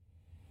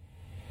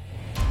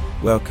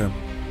Welcome.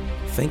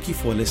 Thank you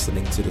for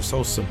listening to the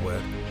Soulsome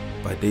Word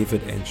by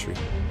David Antwi.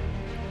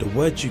 The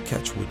word you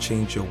catch will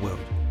change your world.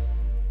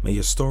 May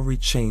your story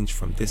change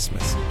from this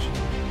message.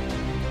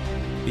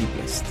 Be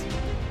blessed.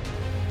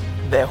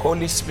 The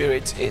Holy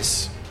Spirit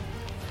is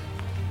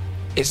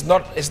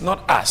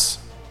not us,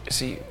 you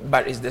see,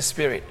 but it's the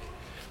Spirit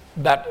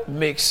that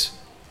makes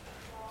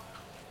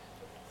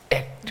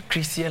a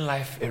Christian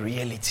life a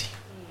reality.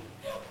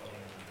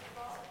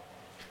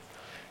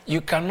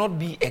 You cannot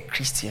be a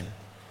Christian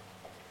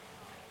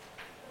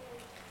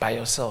by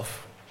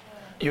yourself.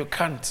 You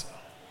can't.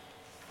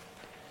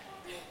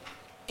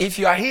 If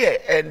you are here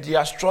and you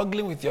are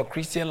struggling with your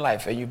Christian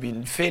life and you've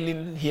been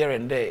failing here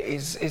and there,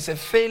 it's a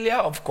failure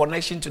of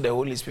connection to the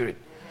Holy Spirit.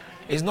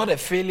 It's not a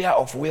failure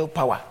of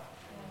willpower.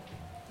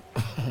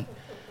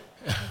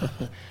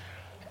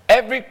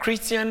 Every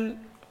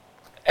Christian,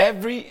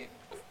 every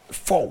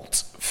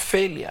fault,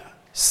 failure,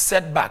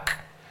 setback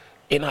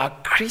in our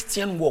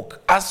Christian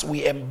walk as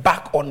we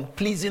embark on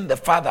pleasing the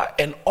Father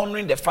and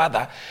honoring the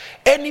Father,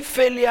 any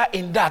failure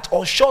in that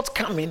or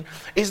shortcoming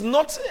is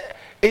not...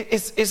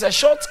 It's a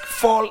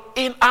shortfall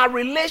in our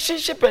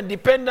relationship and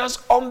dependence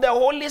on the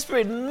Holy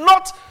Spirit,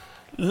 not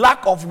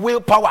lack of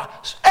willpower.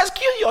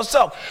 Excuse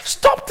yourself.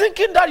 Stop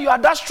thinking that you are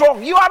that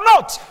strong. You are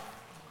not.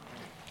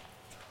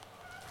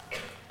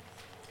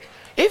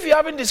 If you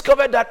haven't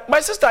discovered that, my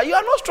sister, you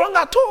are not strong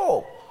at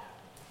all.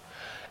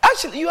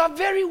 Actually, you are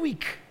very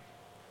weak.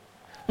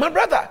 My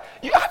brother,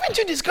 haven't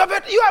you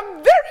discovered you are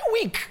very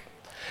weak?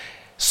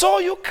 So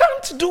you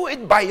can't do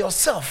it by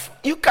yourself.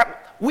 You can.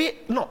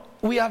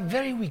 We are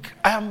very weak.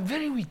 I am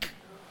very weak.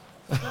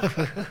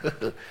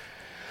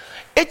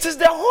 It is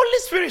the Holy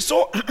Spirit.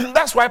 So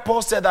that's why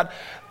Paul said that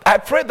I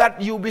pray that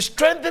you'll be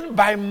strengthened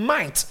by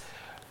might.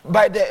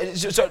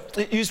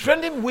 You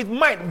strengthen with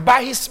might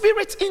by his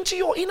Spirit into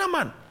your inner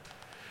man.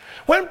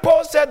 When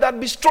Paul said that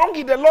be strong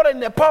in the Lord and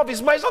in the power of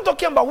his might, he's not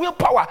talking about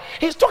willpower.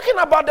 He's talking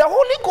about the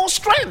Holy Ghost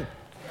strength.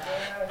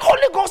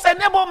 Holy Ghost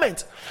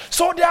enablement.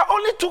 So there are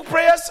only two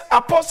prayers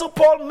Apostle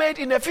Paul made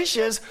in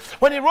Ephesians.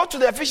 When he wrote to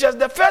the Ephesians,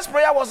 the first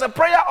prayer was a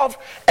prayer of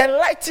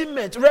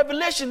enlightenment,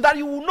 revelation that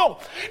you will know.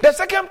 The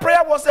second prayer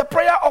was a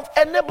prayer of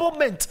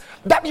enablement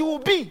that you will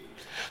be.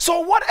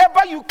 So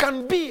whatever you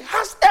can be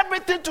has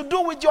everything to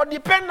do with your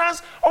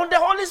dependence on the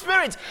Holy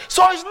Spirit.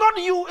 So it's not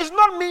you, it's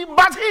not me,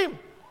 but him.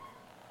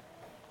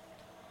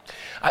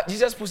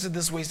 Jesus puts it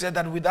this way. He said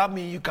that without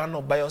me, you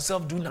cannot by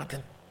yourself do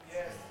nothing.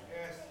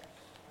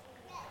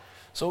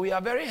 So we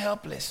are very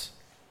helpless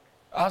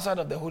outside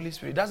of the Holy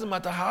Spirit. Doesn't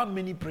matter how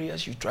many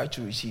prayers you try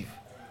to receive.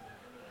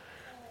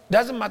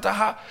 Doesn't matter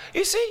how.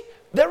 You see,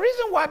 the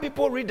reason why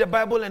people read the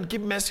Bible and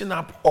keep messing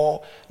up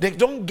or they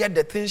don't get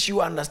the things you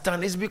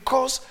understand is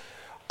because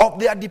of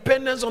their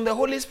dependence on the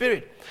Holy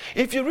Spirit.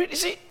 If you read, you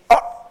see,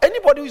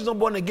 anybody who is not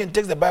born again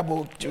takes the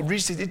Bible to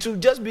read it. It will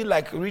just be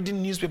like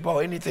reading newspaper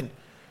or anything.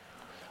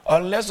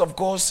 Unless, of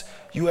course,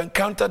 you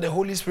encounter the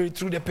Holy Spirit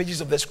through the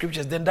pages of the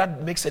scriptures, then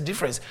that makes a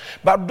difference.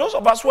 But those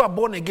of us who are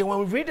born again, when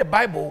we read the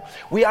Bible,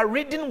 we are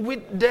reading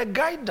with the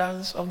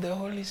guidance of the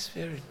Holy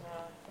Spirit.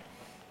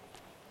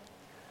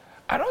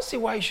 I don't see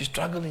why you should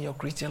struggle in your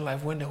Christian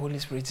life when the Holy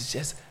Spirit is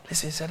just,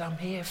 listen, he said, I'm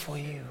here for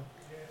you.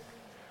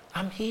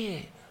 I'm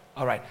here.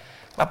 All right.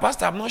 But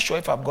Pastor, I'm not sure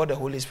if I've got the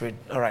Holy Spirit.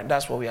 All right,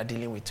 that's what we are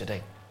dealing with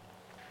today.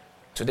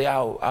 Today,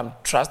 I'm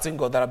trusting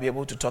God that I'll be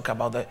able to talk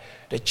about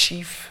the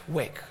chief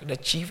work, the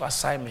chief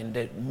assignment,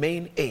 the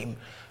main aim,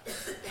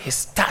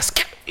 his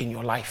task in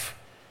your life.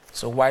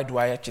 So why do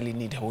I actually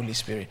need the Holy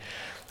Spirit?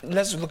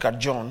 Let's look at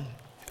John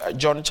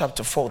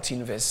chapter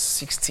 14, verse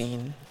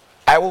 16.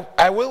 I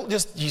will,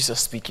 just Jesus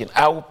speaking,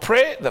 I will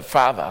pray the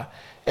Father,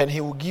 and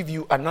he will give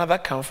you another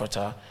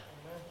comforter,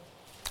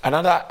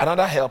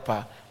 another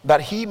helper, that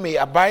he may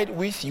abide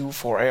with you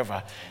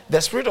forever.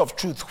 The Spirit of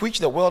truth, which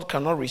the world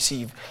cannot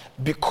receive,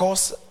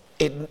 because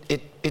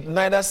it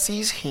neither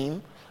sees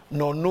him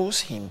nor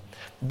knows him.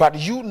 But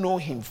you know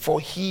him, for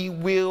he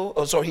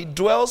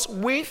dwells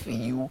with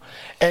you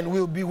and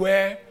will be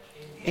where?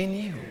 In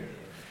you.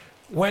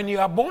 When you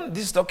are born,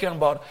 this is talking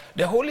about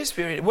the Holy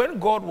Spirit. When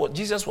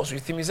Jesus was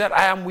with him, he said,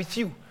 I am with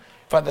you. In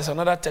fact, there's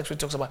another text which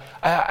talks about,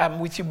 I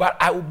am with you, but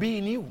I will be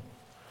in you.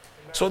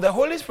 So the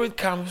Holy Spirit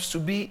comes to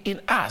be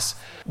in us.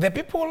 The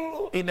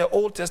people in the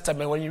Old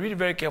Testament, when you read it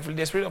very carefully,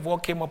 the Spirit of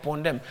God came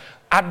upon them.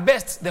 At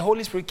best, the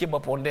Holy Spirit came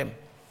upon them.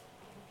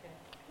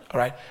 All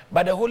right?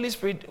 But the Holy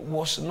Spirit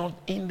was not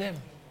in them.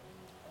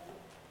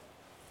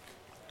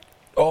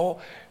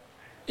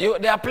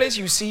 There are places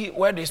you see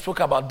where they spoke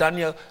about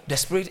Daniel, the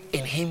Spirit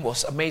in him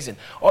was amazing.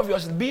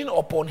 Obviously, being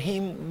upon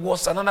him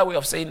was another way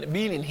of saying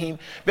being in him.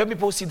 Where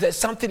people see there's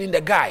something in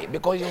the guy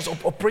because he was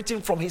operating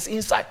from his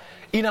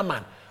inner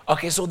man.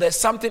 Okay, so there's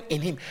something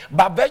in him.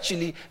 But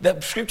virtually, the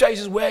scripture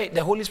is where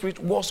the Holy Spirit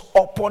was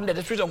upon,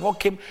 the Spirit of God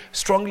came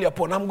strongly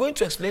upon. I'm going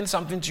to explain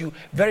something to you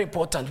very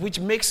important, which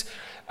makes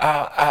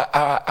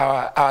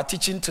our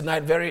teaching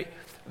tonight very,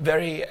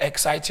 very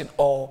exciting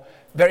or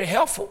very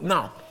helpful.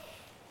 Now,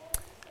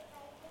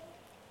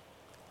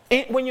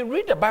 when you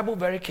read the Bible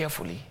very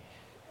carefully,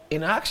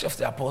 in Acts of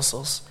the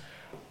Apostles,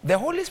 the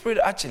Holy Spirit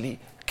actually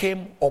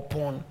came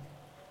upon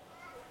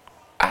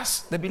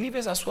us, the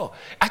believers as well.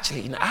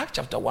 Actually, in Acts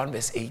chapter 1,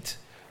 verse 8,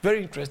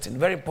 very interesting,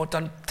 very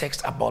important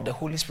text about the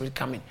Holy Spirit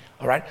coming.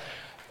 All right.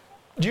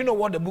 Do you know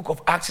what the book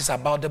of Acts is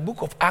about? The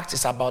book of Acts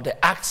is about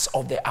the Acts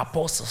of the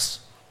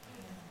Apostles.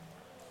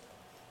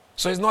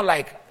 So it's not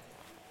like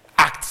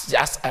acts,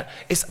 just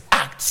it's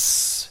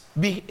acts,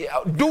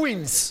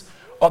 doings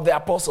of the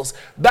apostles.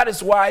 That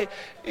is why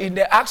in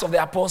the Acts of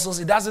the Apostles,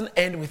 it doesn't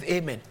end with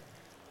amen.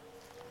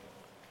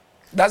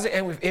 Doesn't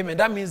end with amen.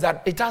 That means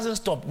that it doesn't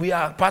stop. We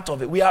are part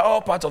of it. We are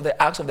all part of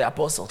the Acts of the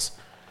Apostles.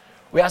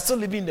 We are still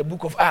living in the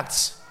book of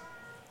Acts.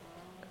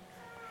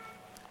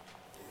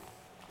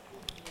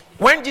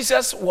 When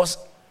Jesus was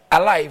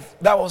alive,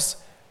 that was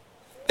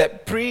the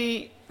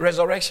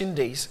pre-resurrection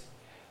days.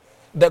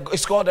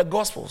 It's called the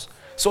Gospels.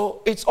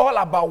 So it's all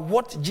about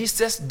what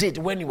Jesus did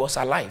when he was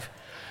alive.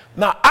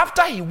 Now,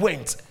 after he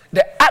went,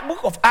 the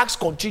book of Acts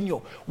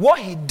continue what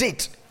he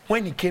did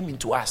when he came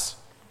into us.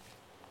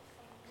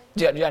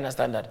 Do you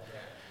understand that?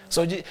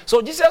 So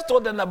Jesus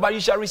told them that, but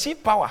you shall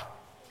receive power.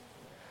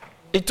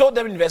 He told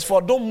them in verse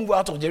 4, don't move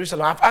out of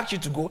Jerusalem. I've asked you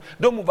to go.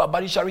 Don't move out,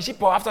 but you shall receive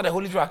power after the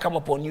Holy Spirit will come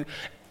upon you.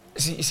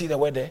 You see the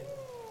word there?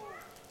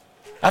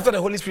 After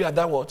the Holy Spirit has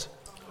done what?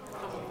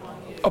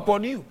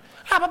 Upon you.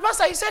 But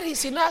Pastor, he said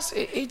he's in us.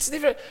 It's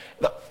different.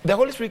 The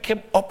Holy Spirit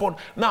came upon.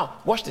 Now,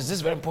 watch this. This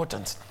is very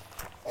important.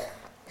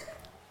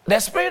 The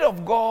Spirit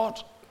of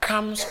God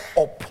comes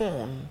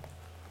upon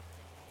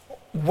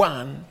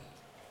one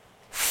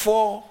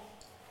for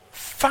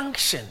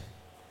function.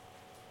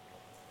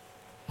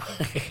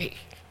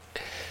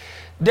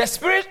 The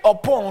Spirit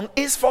upon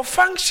is for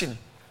function.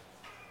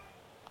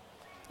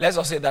 Let's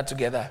all say that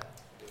together.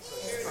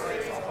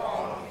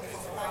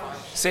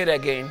 Say it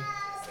again.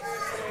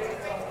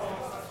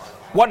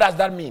 What does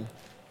that mean?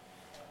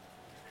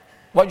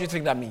 What do you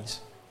think that means?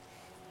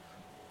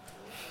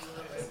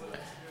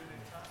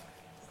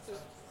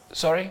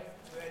 Sorry?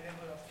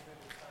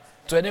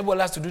 To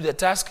enable us to do the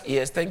task?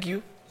 Yes, thank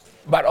you.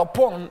 But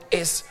upon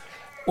is,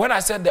 when I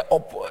said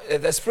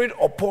the Spirit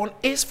upon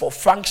is for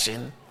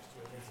function,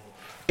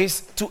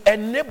 is to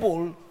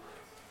enable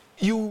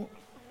you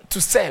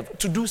to serve,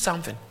 to do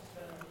something.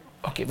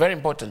 Okay, very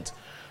important.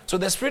 So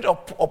the Spirit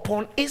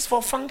upon is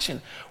for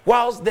function,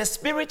 whilst the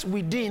Spirit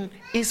within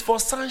is for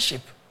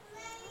sonship.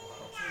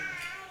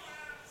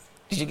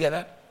 Did you get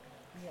that?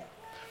 Yeah.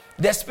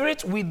 The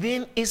Spirit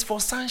within is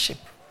for sonship.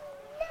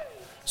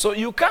 So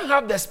you can't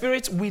have the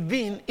Spirit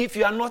within if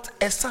you are not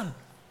a son.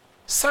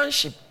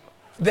 Sonship.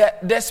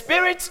 The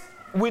Spirit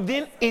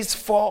within is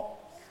for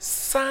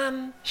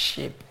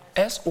sonship.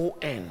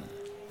 S-O-N.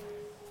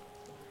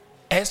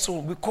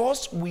 S-O,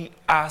 because we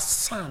are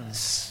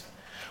sons.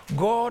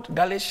 God,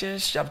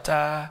 Galatians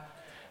chapter,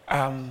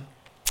 I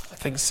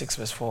think 6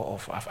 verse 4, or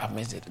I've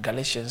missed it.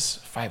 Galatians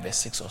 5 verse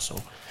 6 or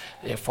so.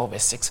 4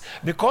 verse 6.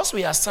 Because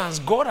we are sons,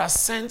 God has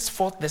sent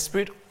forth the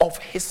Spirit of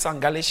His Son.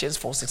 Galatians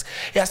 4 6.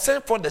 He has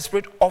sent forth the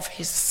Spirit of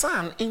His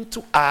Son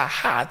into our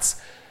hearts,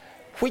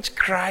 which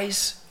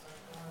cries,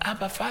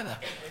 Abba, Father.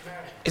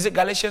 Is it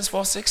Galatians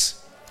 4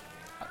 6?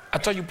 I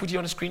thought you put it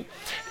on the screen.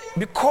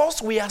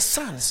 Because we are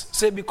sons.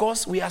 Say,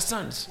 because we are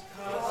sons.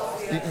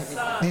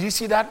 Did you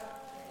see that?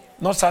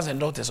 Not sons and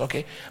daughters,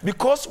 okay?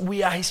 Because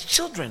we are His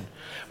children.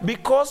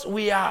 Because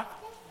we are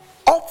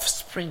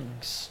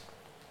offsprings.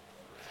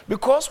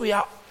 Because we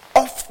are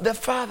of the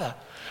Father.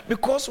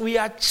 Because we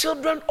are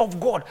children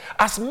of God.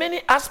 As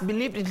many as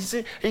believed in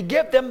His, He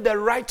gave them the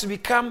right to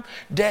become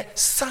the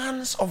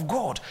sons of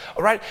God.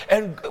 All right?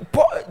 And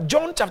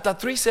John chapter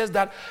 3 says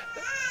that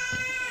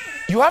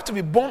you have to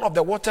be born of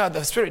the water and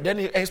the Spirit. Then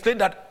he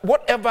explained that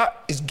whatever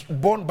is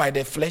born by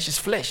the flesh is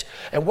flesh,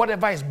 and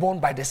whatever is born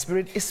by the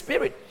Spirit is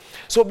spirit.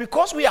 So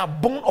because we are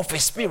born of a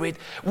spirit,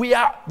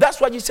 that's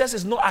why Jesus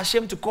is not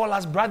ashamed to call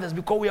us brothers,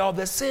 because we are of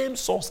the same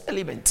source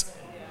element.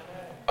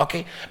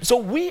 Okay? So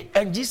we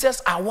and Jesus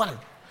are one.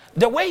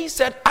 The way He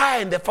said, I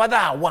and the Father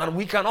are one,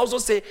 we can also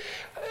say,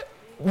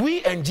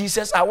 we and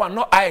Jesus are one.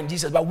 Not I and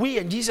Jesus, but we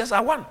and Jesus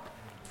are one.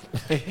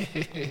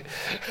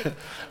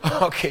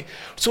 Okay.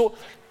 So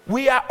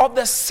we are of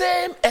the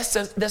same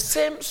essence, the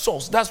same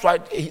source. That's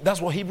right. That's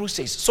what Hebrews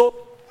says. So,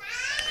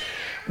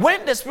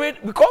 when the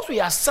Spirit, because we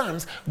are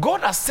sons,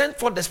 God has sent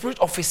forth the Spirit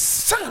of His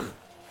Son.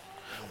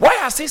 Why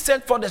has He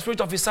sent forth the Spirit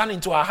of His Son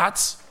into our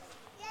hearts?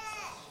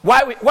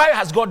 Why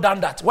has God done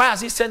that? Why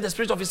has He sent the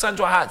Spirit of His Son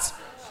into our hearts?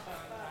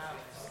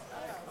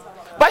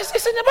 But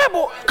it's in the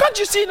Bible. Can't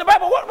you see in the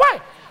Bible? Why?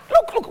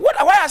 Look.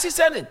 Why has He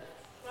sent it?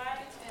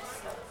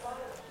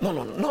 No.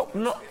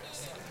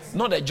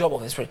 Not the job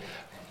of the Spirit.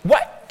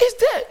 Why? It's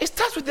there. It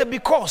starts with the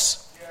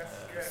because.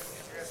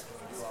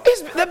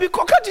 It's the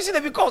because. Can't you see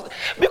the because?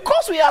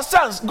 Because we are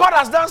sons, God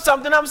has done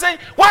something. I'm saying,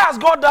 why has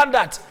God done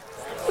that?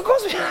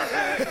 Because we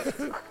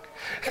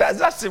that's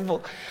that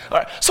simple. All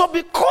right. So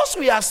because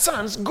we are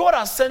sons, God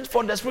has sent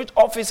for the Spirit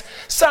of His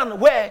Son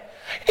where?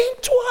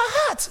 Into our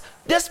hearts.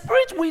 The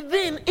Spirit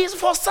within is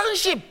for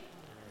sonship.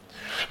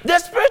 The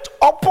Spirit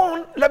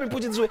upon, let me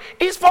put it this way,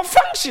 is for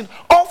function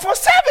or for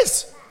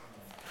service.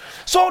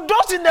 So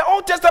those in the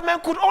Old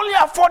Testament could only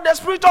afford the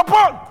Spirit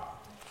upon.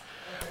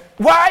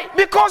 Why?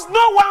 Because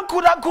no one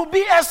could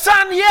be a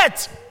son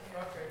yet.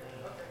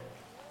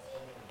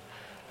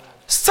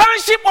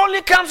 Sonship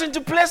only comes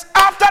into place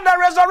after the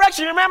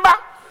resurrection, remember?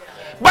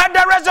 By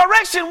the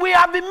resurrection, we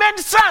have been made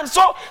sons.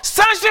 So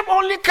sonship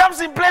only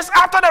comes in place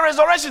after the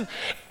resurrection.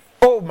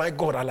 Oh my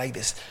God, I like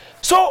this.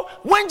 So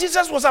when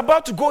Jesus was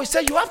about to go, he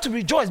said, you have to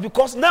rejoice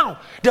because now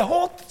the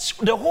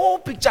whole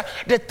picture,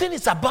 the thing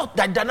is about,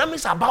 the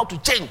dynamics are about to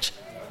change.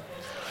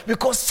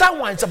 Because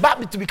someone is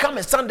about to become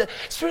a son, the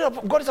Spirit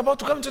of God is about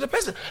to come into the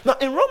person. Now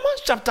in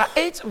Romans chapter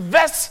 8,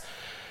 verse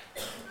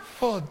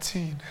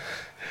 14.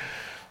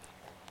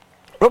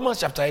 Romans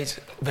chapter 8,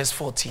 verse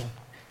 14.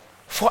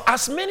 For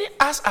as many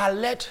as are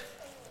led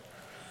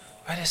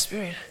by the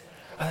Spirit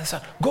and the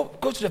Son.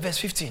 Go to the verse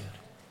 15.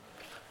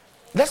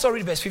 Let's all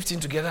read verse 15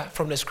 together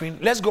from the screen.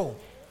 Let's go.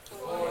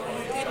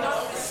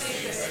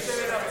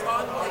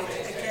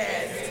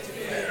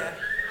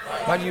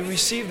 But you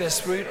receive the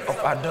spirit of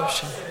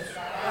adoption.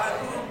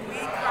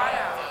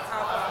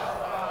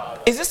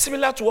 Is it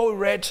similar to what we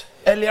read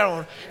earlier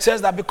on? It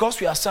says that because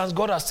we are sons,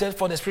 God has sent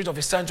for the spirit of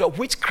his son,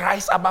 which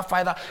cries, Abba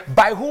Father,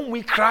 by whom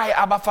we cry,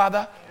 Abba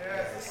Father.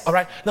 Yes. All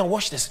right, now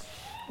watch this.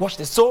 Watch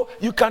this. So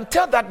you can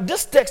tell that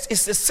this text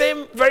is the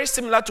same, very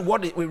similar to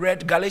what we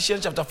read,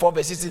 Galatians chapter 4,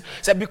 verse 16. It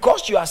said,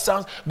 because you are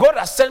sons, God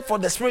has sent for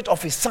the spirit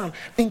of his son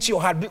into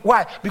your heart.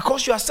 Why?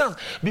 Because you are sons.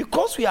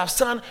 Because we have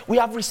sons, we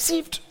have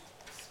received.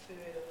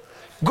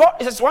 God,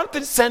 it is one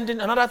thing sending,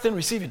 another thing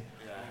receiving.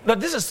 Now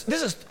this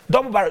is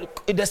double barrel,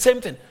 the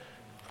same thing.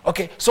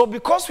 Okay, so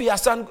because we are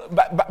sons,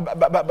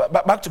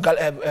 back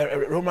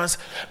to Romans,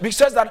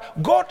 because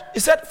that God, he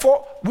said,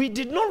 for we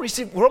did not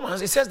receive,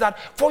 Romans, it says that,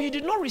 for you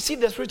did not receive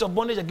the spirit of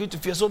bondage again to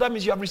fear. So that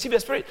means you have received the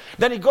spirit.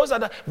 Then it goes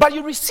that, but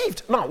you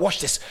received. Now watch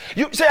this.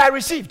 You say, I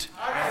received.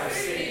 I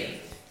received.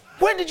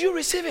 When did you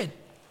receive it?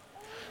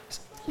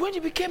 When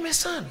you became a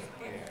son.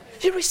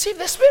 You received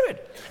the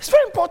spirit. It's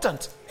very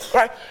important,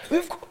 right?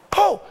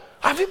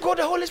 Have you got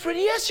the Holy Spirit?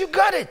 Yes, you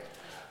got it.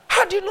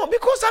 How do you know?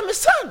 Because I'm a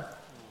son.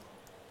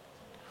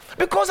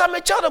 Because I'm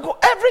a child of God.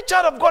 Every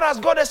child of God has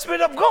got the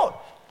Spirit of God.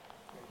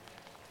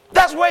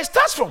 That's where it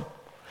starts from.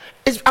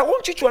 I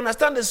want you to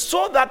understand this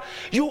so that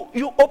you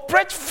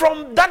operate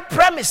from that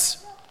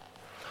premise.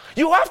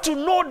 You have to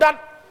know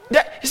that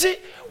you see,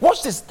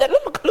 watch this.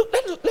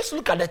 Let's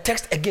look at the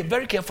text again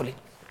very carefully.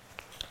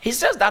 He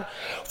says that,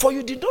 for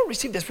you did not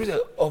receive the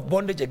spirit of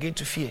bondage again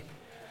to fear,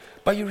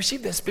 but you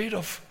received the spirit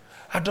of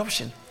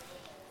adoption.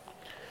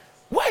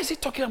 Why is he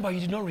talking about you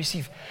did not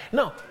receive?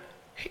 Now,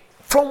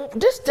 from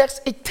this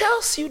text, it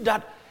tells you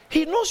that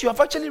he knows you have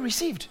actually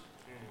received.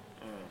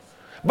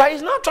 But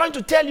he's not trying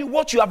to tell you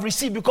what you have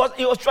received, because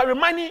he was trying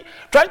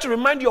to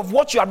remind you of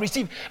what you have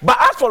received.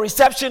 But as for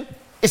reception,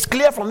 it's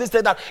clear from this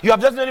text that you have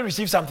definitely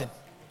received something.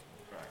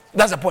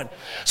 That's the point.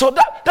 So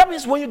that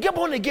means when you get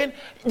born again,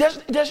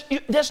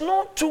 there's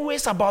no two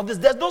ways about this.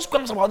 There's no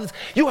questions about this.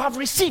 You have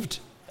received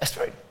a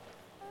spirit.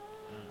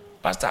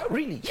 Pastor,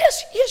 really?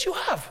 Yes, you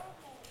have.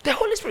 The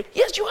Holy Spirit,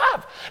 yes, you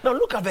have. Now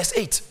look at verse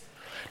 8.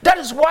 That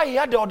is why he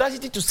had the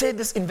audacity to say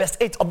this in verse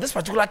 8 of this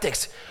particular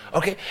text.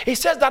 Okay, he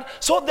says that,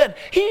 so then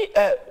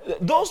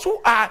those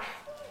who are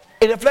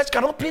in the flesh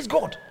cannot please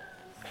God.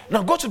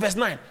 Now go to verse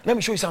 9. Let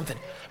me show you something.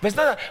 Verse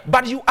 9,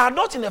 but you are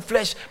not in the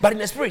flesh, but in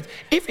the spirit.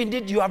 If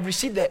indeed you have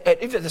received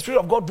if the Spirit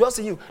of God dwells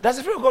in you, does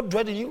the Spirit of God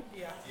dwell in you?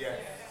 Yeah. Yes.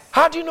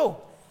 How do you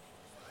know?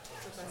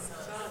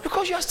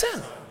 Because you are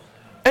son.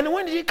 And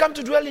when did he come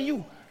to dwell in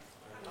you?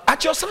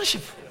 At your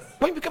sonship.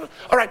 When you become,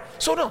 all right.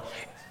 So now,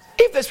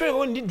 if the Spirit of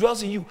God indeed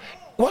dwells in you,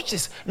 watch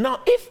this. Now,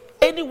 if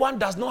anyone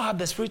does not have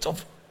the Spirit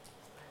of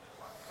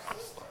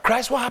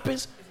Christ, what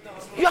happens?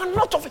 You are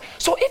not of it.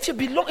 So if you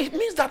belong, it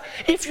means that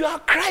if you are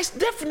Christ,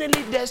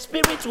 definitely the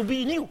Spirit will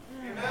be in you.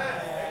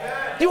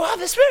 Amen. You have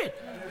the Spirit.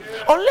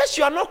 Amen. Unless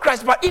you are not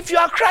Christ. But if you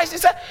are Christ,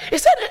 is there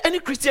any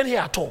Christian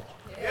here at all?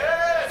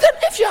 Yes. Then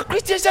if you are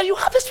Christian, then you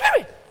have the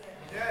Spirit.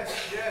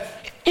 Yes. Yes.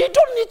 You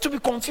don't need to be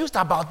confused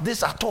about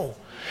this at all.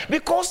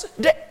 Because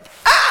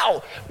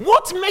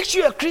what makes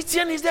you a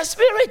Christian is the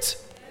Spirit.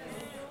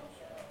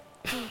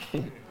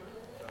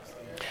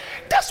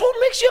 That's what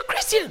makes you a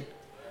Christian.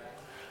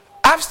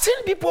 I've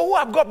seen people who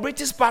have got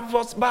British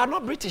passports but are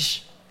not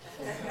British.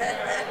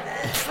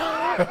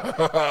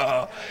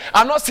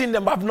 I've not seen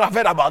them, but I've not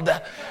heard about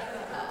that.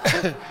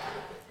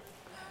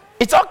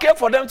 It's okay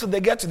for them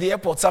they get to the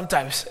airport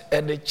sometimes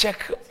and they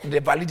check the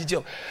validity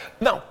of.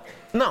 Now,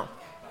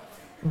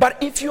 but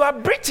if you are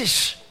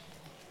British,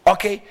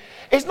 okay,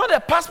 it's not the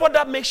passport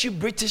that makes you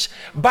British,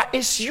 but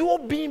it's you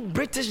being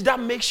British that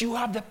makes you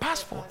have the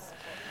passport.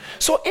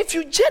 So if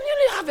you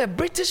genuinely have a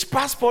British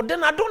passport,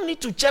 then I don't need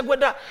to check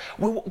whether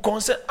we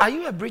concern, are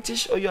you a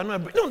British or you are not a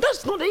British? No,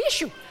 that's not the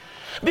issue.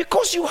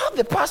 Because you have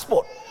the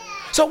passport.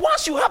 So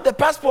once you have the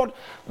passport,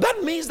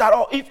 that means that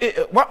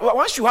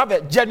once you have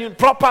a genuine,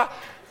 proper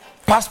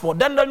passport,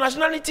 then the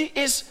nationality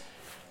is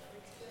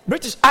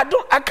British. I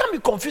can't be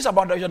confused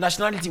about your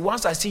nationality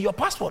once I see your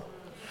passport.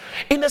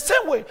 In the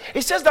same way,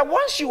 it says that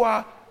once you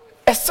are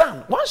a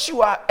son, once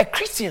you are a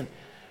Christian,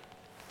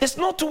 It's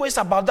not two ways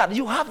about that.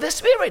 You have the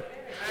Spirit.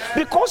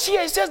 Because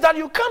here he says that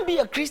you can't be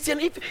a Christian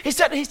if he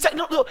said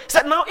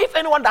now if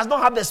anyone does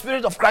not have the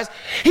Spirit of Christ,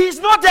 he is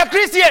not a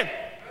Christian.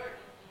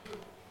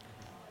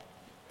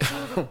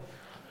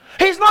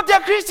 He's not a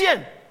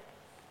Christian.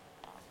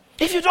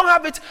 If you don't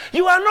have it,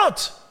 you are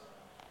not.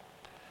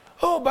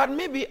 Oh, but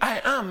maybe I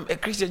am a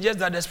Christian, just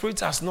that the Spirit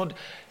has not.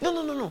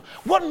 No.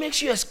 What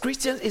makes you a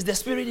Christian is the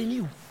Spirit in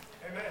you.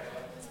 Amen.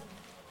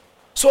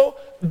 So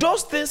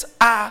those things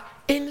are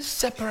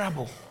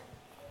inseparable.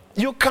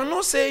 You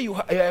cannot say you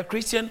are a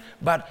Christian,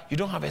 but you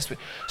don't have a Spirit.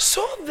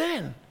 So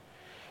then,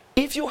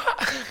 if you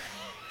have,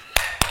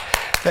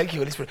 thank you,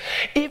 Holy Spirit.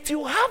 If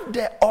you have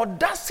the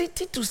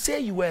audacity to say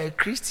you are a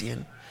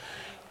Christian,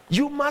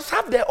 you must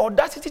have the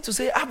audacity to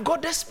say, I've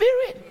got the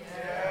Spirit.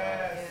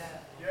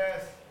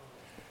 Yes.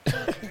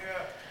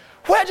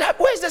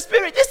 Where is the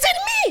Spirit? It's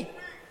in me.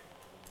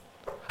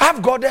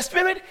 I've got the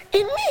Spirit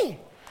in me.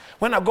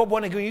 When I got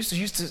born again, we used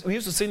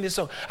to sing this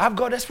song. I've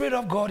got the Spirit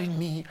of God in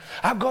me.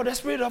 I've got the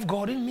Spirit of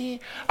God in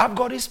me. I've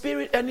got His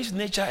Spirit and His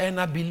nature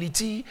and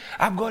ability.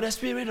 I've got the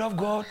Spirit of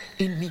God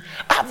in me.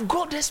 I've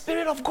got the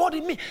Spirit of God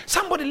in me.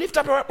 Somebody lift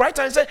up your right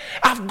hand and say,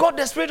 I've got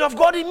the Spirit of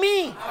God in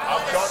me.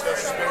 I've got the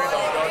Spirit of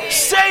God in me.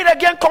 Say it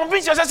again.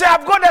 Convince yourself. Say,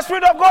 I've got the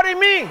Spirit of God in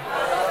me.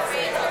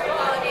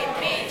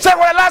 Say for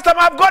the last time,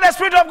 I've got the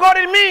Spirit of God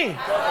in me.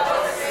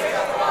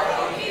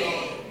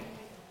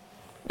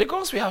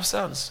 Because we have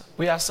sons,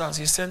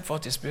 He sent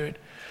forth His Spirit.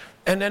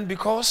 And then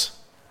because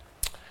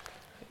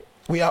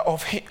we are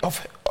of Him,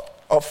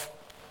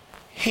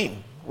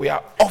 we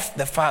are of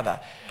the Father,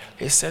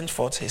 He sent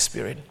forth His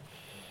Spirit.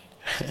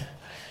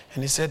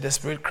 And He said the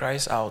Spirit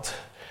cries out,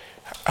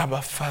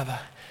 Abba, Father.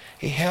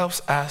 He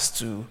helps us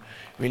to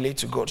relate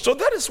to God. So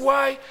that is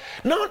why,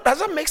 now does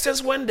that make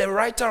sense when the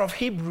writer of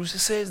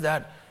Hebrews says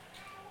that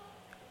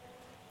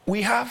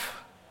we have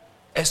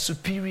a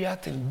superior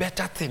thing,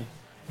 better thing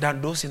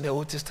than those in the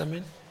Old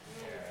Testament?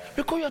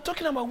 Because you're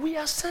talking about we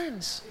are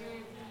sons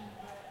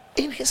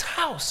in His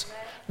house.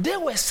 They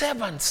were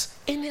servants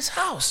in His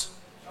house.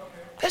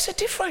 There's a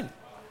difference.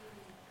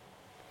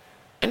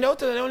 In the Old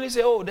Testament, they only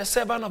say, oh, the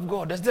servant of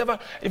God. The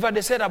servant. In fact,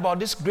 they said about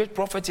this great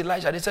prophet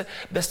Elijah, they said,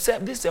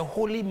 this is a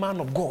holy man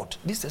of God.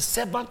 This is a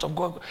servant of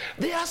God.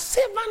 They are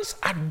servants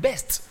at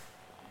best.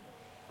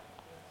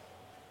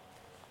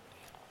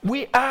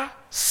 We are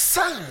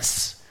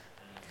sons.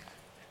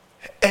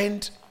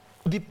 And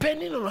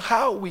depending on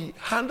how we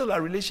handle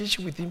our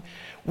relationship with Him,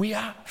 we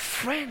are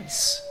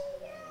friends.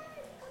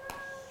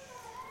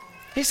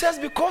 He says,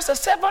 because a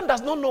servant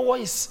does not know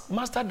what his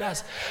master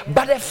does,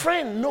 but a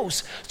friend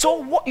knows. So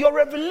what, your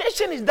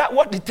revelation is that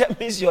what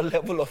determines your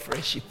level of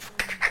friendship.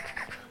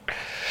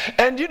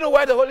 And you know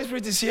why the Holy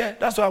Spirit is here?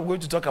 That's what I'm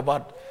going to talk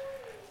about.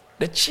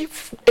 The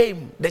chief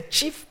aim, the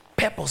chief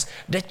purpose,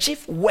 the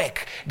chief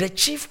work, the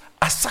chief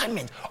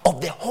assignment of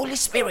the Holy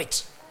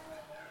Spirit.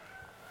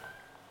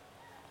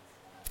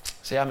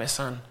 Say, I'm a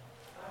son.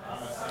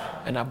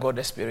 And I've got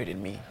the Spirit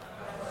in me.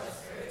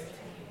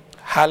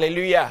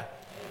 Hallelujah.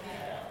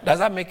 Does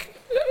that make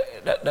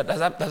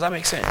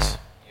sense?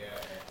 Yeah.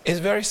 It's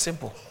very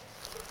simple.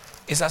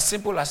 It's as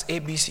simple as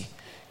ABC.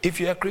 If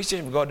you're a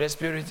Christian, you've got the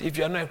Spirit. If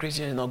you're not a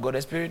Christian, you've not got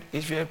the Spirit.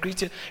 If you're a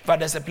Christian, in fact,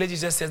 there's a place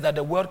Jesus says that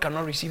the world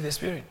cannot receive the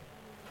Spirit.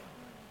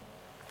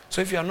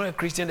 So if you are not a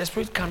Christian, the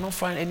Spirit cannot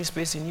find any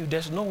space in you.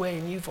 There's nowhere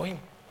in you for Him.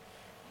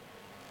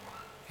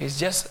 He's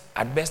just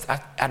at best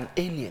an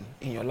alien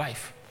in your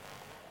life.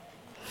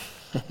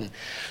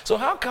 So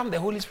how come the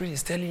Holy Spirit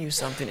is telling you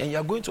something and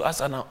you're going to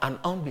ask an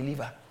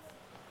unbeliever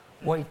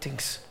what he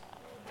thinks?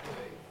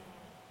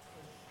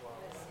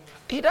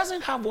 He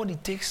doesn't have what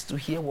it takes to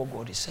hear what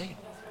God is saying.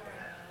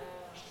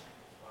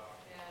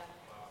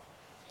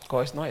 God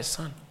is not a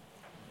son.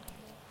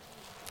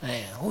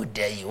 Hey, who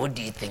dare you? What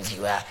do you think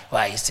you are?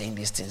 Why are you saying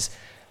these things?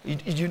 You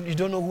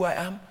don't know who I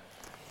am?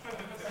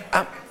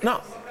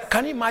 Now,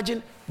 can you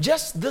imagine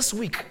just this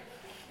week,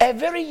 a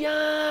very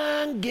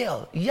young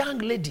girl, young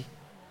lady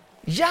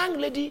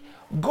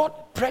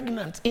got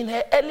pregnant in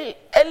her early,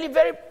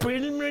 very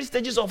preliminary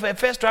stages of her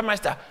first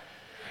trimester.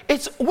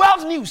 It's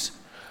world news.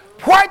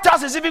 White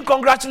House is even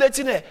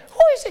congratulating her. Who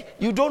is she?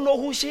 You don't know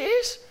who she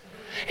is?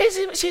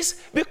 She's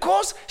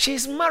because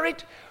she's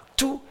married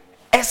to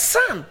a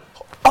son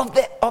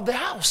of the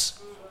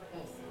house.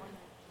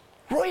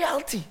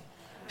 Royalty.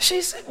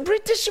 She's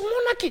British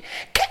monarchy.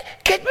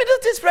 Kate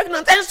Middleton is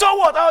pregnant. And so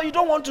what? Oh, you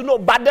don't want to know.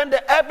 But then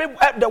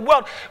the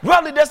world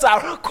leaders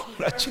are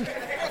congratulating.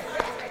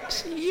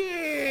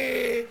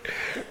 Yeah.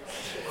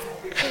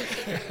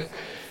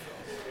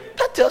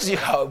 That tells you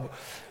how.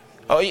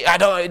 Oh, I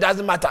don't. It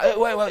doesn't matter.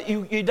 Well,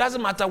 it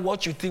doesn't matter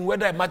what you think,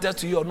 whether it matters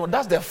to you or not.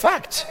 That's the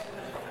fact.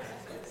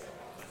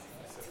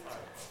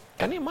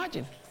 Can you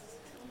imagine?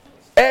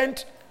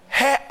 And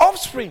her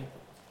offspring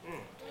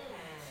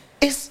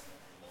is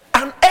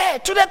an heir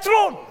to the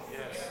throne.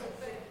 Yes.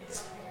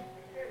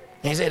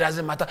 He said it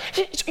doesn't matter.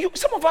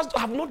 Some of us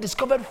have not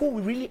discovered who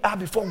we really are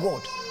before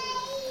God.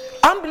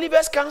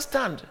 Unbelievers can't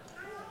stand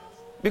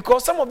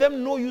Because some of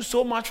them know you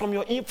so much from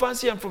your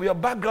infancy and from your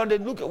background. They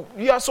look,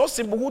 you are so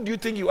simple. Who do you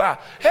think you are?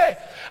 Hey,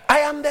 I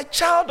am the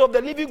child of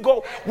the living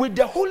God with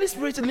the Holy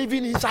Spirit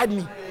living inside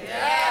me. The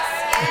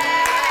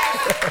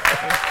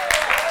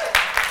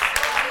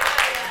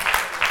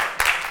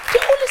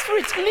Holy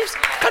Spirit lives.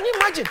 Can you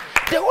imagine?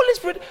 The Holy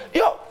Spirit,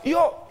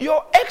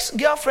 your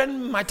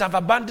ex-girlfriend might have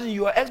abandoned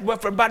your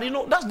ex-boyfriend, but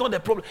that's not the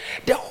problem.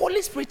 The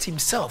Holy Spirit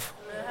himself.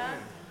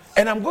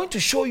 And I'm going to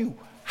show you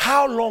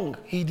how long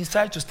he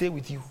decides to stay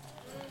with you.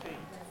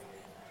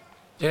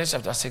 Genesis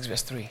chapter 6,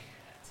 verse 3.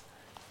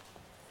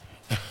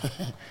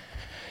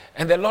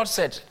 And the Lord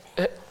said,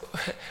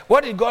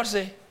 what did God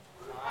say?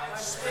 My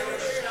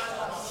spirit shall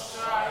not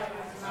strive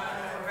with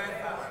man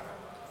forever,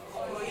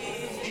 for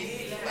he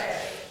is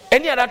flesh.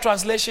 Any other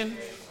translation?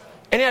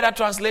 Any other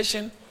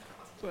translation?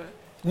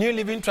 New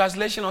Living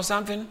Translation or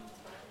something?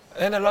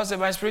 And the Lord said,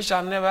 my spirit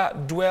shall never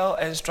dwell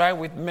and strive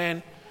with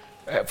men,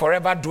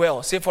 forever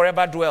dwell. Say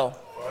forever dwell.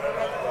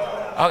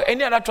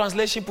 Any other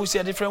translation puts it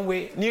a different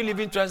way. New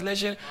Living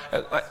Translation.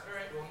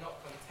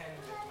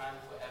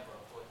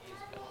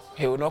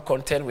 He will not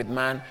contend with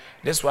man.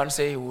 This one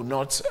say he will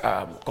not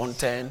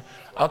contend.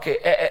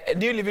 Okay,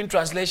 New Living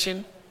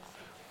Translation.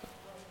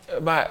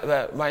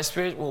 My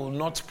spirit will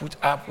not put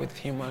up with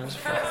humans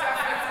for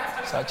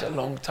such a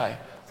long time.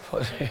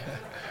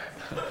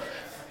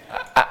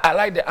 I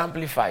like the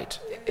Amplified.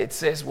 It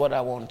says what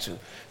I want to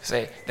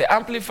say. The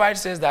Amplified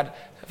says that,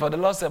 for the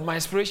Lord said, my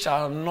spirit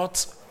shall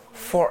not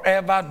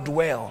forever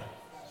dwell.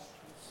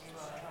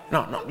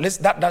 No,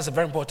 that's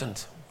very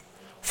important.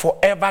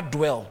 Forever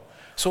dwell.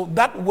 So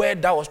that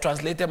word that was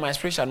translated, my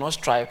spirit shall not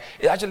strive,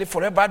 is actually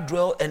forever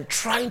dwell and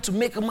trying to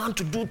make a man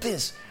to do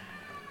things.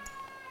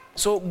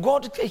 So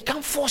God, he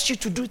can't force you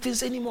to do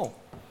things anymore.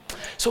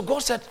 So God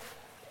said,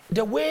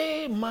 the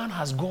way man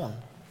has gone,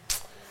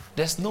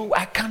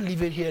 I can't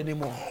leave it here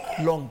anymore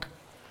long.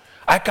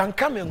 I can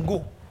come and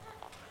go.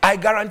 I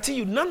guarantee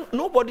you,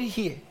 nobody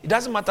here, it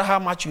doesn't matter how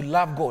much you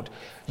love God,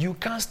 you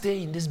can't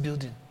stay in this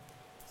building.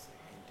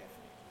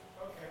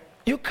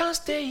 You can't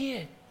stay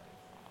here.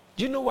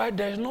 Do you know why?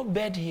 There's no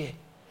bed here.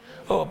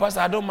 Oh,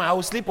 Pastor, I don't mind. I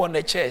will sleep on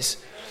the chairs.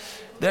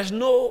 There's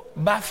no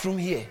bathroom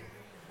here.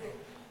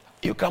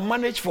 You can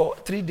manage for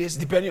 3 days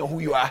depending on who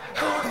you are.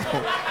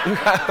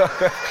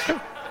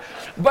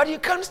 But you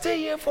can't stay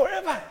here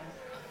forever.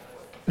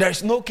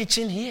 There's no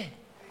kitchen here.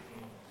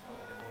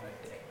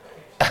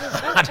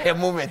 At the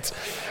moment.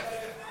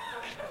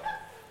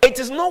 It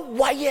is not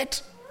wired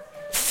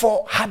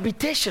for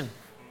habitation.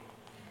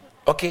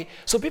 Okay?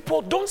 So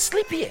people don't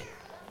sleep here.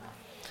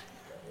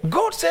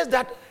 God says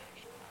that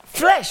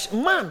flesh,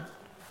 man,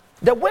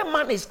 the way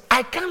man is,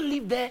 I can't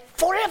live there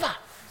forever.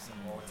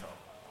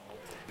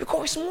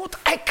 Because it's mortal.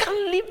 I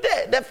can't live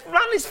there. The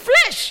man is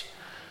flesh.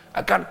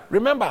 I can't.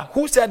 Remember,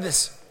 who said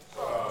this?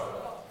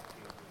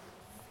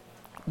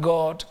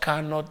 God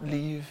cannot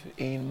live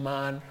in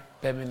man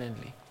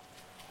permanently.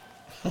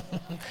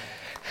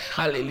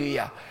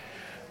 Hallelujah.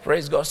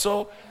 Praise God.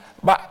 So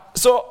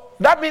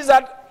that means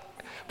that,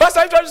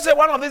 Pastor, I'm trying to say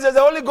one of these days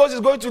the Holy Ghost is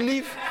going to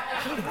leave.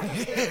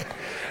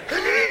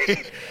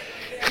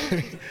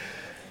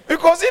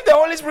 Because if the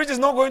Holy Spirit is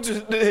not going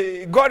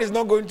to, God is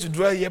not going to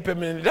dwell here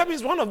permanently, that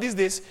means one of these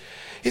days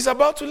he's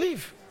about to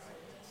leave.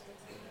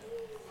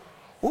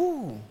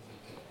 Ooh.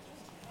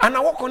 And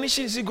at what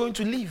condition is he going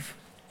to leave?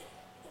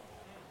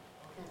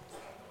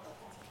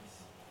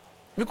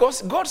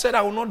 Because God said,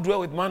 I will not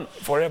dwell with man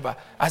forever.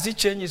 Has he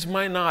changed his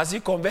mind now? Has he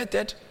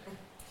converted?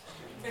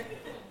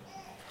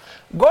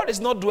 God is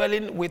not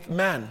dwelling with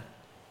man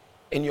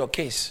in your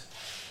case.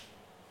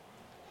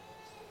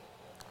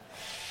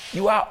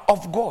 You are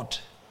of God.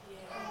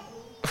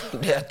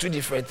 There are two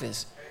different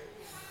things.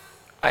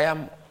 I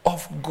am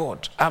of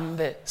God. I'm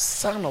the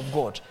son of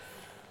God.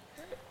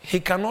 He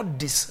cannot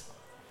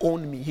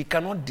disown me. He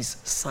cannot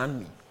disson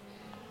me.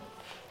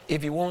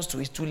 If he wants to,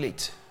 it's too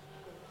late.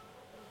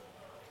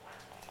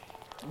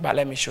 But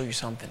let me show you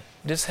something.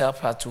 This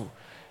helps us to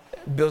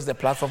build the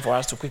platform for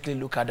us to quickly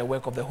look at the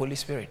work of the Holy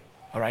Spirit.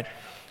 All right?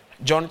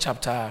 John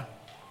chapter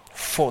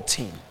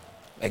 14.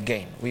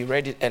 Again, we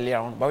read it earlier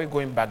on, but we're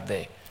going back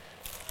there.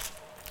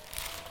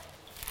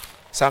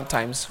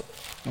 Sometimes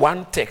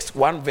one text,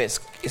 one verse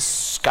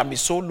can be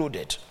so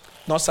loaded.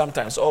 Not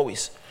sometimes,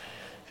 always.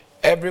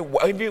 Every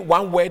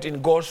one word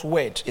in God's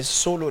word is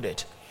so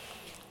loaded.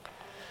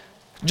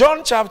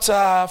 John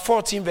chapter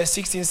 14 verse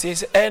 16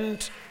 says,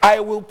 and I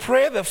will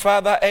pray the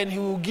Father and he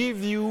will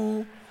give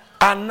you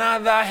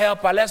another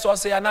helper. Let's all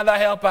say another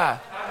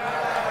helper.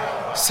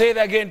 Say it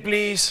again,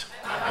 please.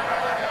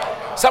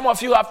 Some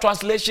of you have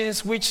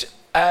translations which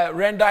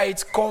render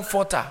it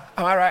comforter.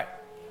 Am I right?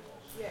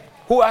 Yeah.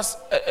 Who has...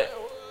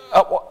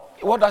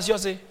 what does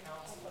yours say?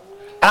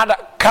 Another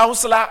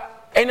counselor.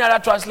 Any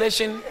other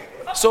translation?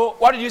 So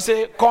what did you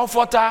say?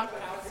 Comforter,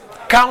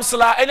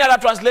 counselor. Any other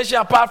translation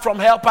apart from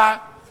helper?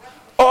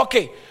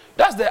 Okay,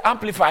 that's the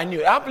Amplifier.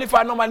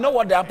 Amplifier. No, I know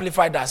what the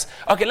Amplifier does.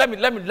 Okay, let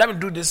me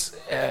do this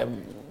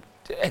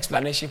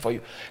explanation for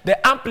you.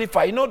 The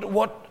Amplifier. You know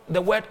what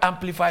the word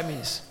amplify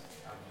means?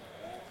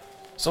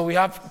 So we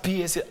have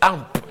PAC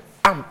amp.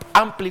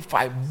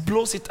 amplify,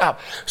 blows it up.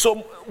 So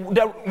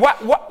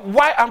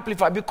why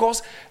amplify?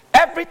 Because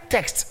every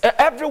text,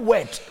 every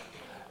word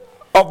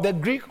of the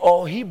Greek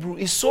or Hebrew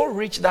is so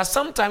rich that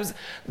sometimes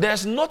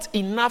there's not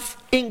enough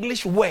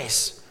English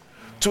words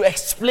to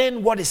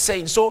explain what it's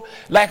saying. So,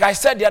 like I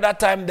said the other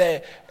time,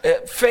 the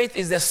faith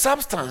is the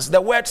substance. The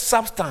word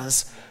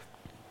substance,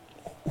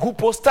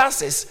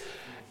 hypostasis,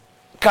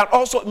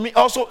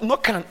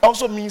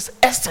 also means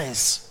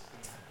essence.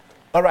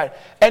 All right,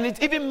 and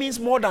it even means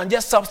more than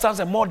just substance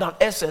and more than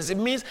essence. It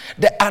means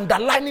the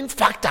underlying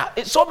factor.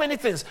 It's so many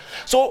things.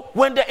 So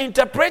when the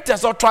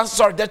interpreters or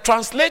the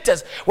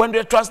translators, when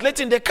they're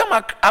translating, they come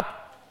up,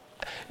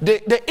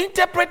 they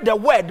interpret the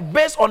word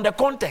based on the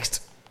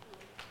context.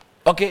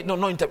 Okay,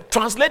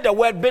 translate the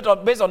word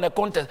based on the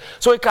context,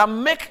 so it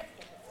can make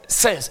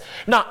sense.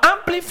 Now,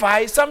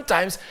 amplify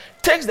sometimes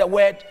takes the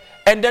word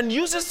and then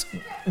uses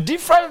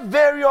different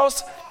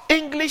various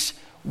English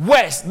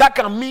words that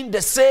can mean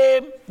the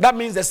same. That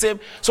means the same.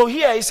 So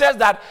here he says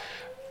that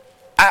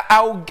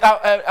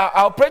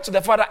I'll pray to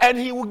the Father, and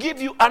He will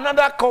give you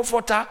another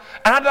comforter,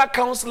 another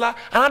counselor,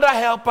 another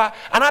helper,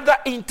 another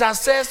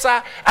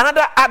intercessor,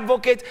 another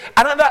advocate,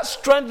 another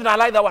strengthener. I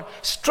like that one,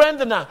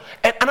 strengthener,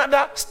 and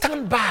another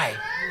standby.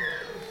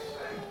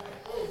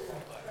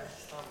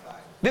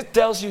 This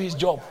tells you His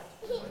job.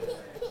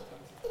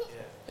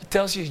 It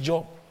tells you His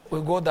job.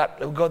 We'll go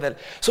there.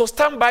 So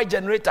standby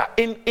generator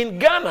in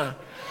Ghana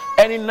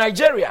and in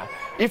Nigeria.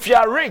 If you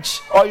are rich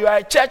or you are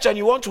a church and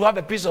you want to have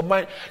a peace of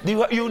mind,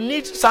 you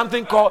need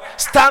something called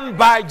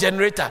standby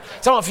generator.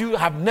 Some of you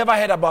have never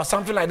heard about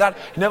something like that.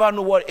 You never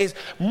know what it is.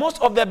 Most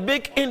of the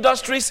big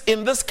industries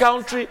in this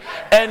country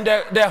and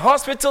the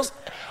hospitals,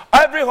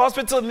 every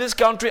hospital in this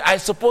country, I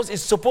suppose,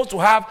 is supposed to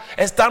have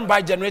a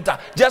standby generator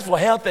just for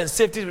health and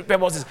safety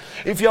purposes.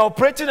 If you're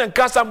operating and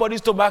cut somebody's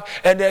stomach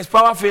and there's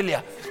power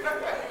failure.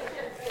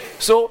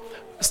 So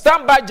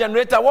standby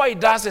generator, what it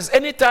does is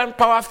anytime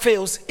power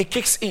fails, it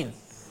kicks in.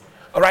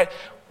 All right.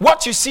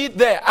 What you see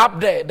there,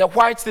 up there, the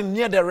white thing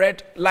near the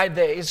red light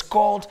there, is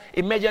called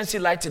emergency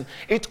lighting.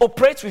 It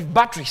operates with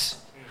batteries.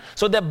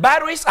 So the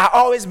batteries are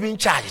always being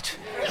charged.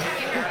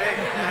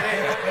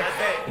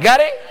 Got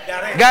it?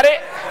 Got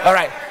it? All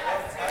right.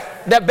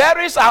 The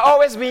batteries are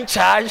always being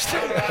charged.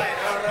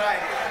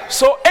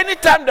 So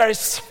anytime there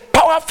is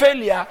power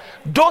failure,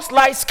 those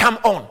lights come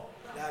on.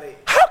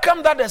 How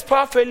come that there's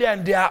power failure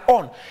and they are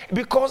on?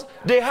 Because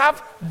they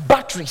have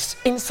batteries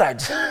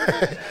inside.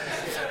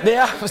 They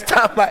have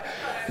standby.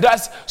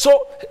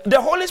 So the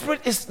Holy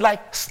Spirit is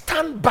like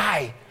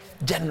standby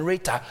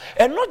generator,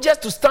 and not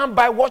just to stand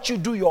by what you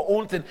do your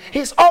own thing.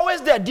 He's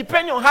always there,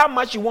 depending on how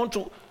much you want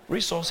to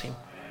resource Him.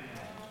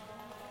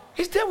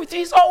 He's there with you.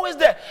 He's always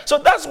there. So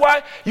that's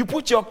why you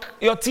put your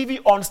TV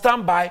on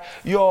standby,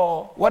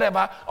 your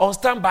whatever on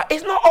standby.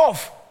 It's not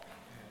off.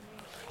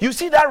 You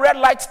see that red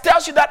light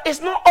tells you that it's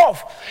not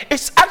off.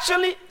 It's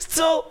actually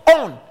still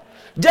on.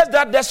 Just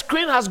that the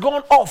screen has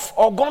gone off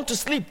or gone to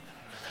sleep.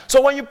 So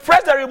when you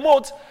press the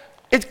remote,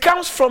 it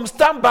comes from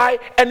standby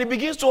and it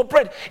begins to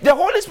operate. The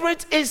Holy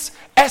Spirit is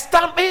a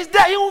standby. He's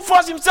there. He will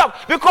force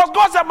Himself. Because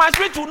God said, my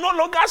spirit will no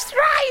longer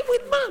strive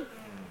with man.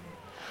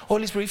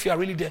 Holy Spirit, if you are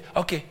really there,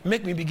 okay,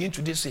 make me begin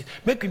to this.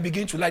 Make me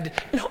begin to like this.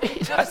 No,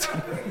 it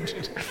doesn't.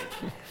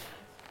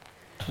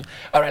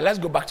 All right, let's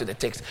go back to the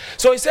text.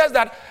 So it says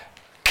that,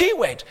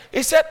 keyword,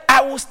 he said,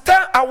 I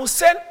will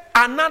send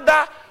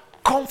another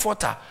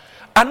comforter,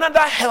 another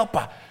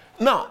helper.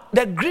 Now,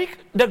 the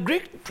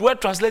Greek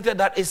word translated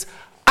that is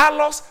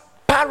allos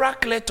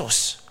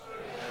parakletos.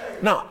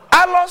 Now,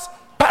 allos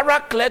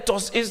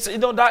parakletos is,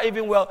 that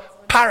even well,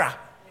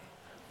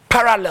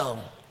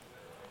 parallel.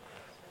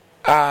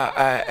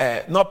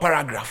 Not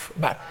paragraph,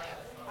 but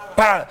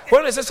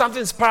when they say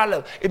something is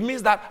parallel, it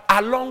means that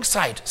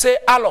alongside. Say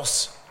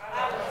allos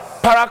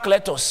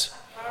parakletos.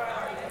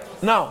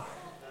 Now,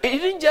 it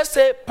didn't just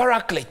say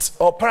paraclete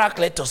or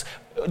parakletos.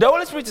 The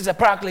Holy Spirit is a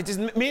paraclete.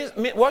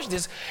 Watch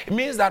this. It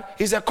means that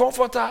He's a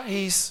comforter,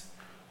 He's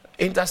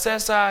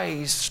intercessor,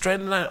 He's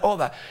strengthener, all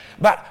that.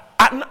 But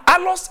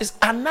allos is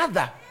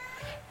another.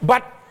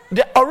 But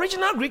the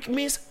original Greek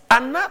means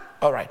another.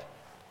 All right.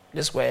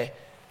 This way.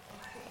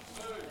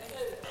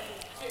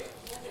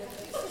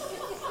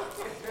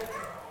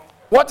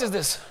 What is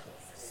this?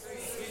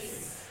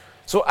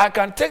 So I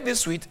can take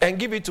this sweet and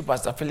give it to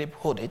Pastor Philip.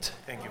 Hold it.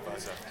 Thank you,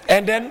 Pastor.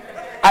 And then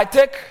I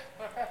take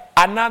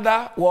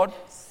another what?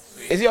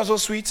 Is it also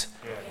sweet?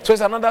 Yeah. So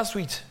it's another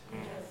sweet.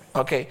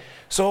 Okay.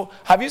 So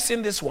have you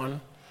seen this one?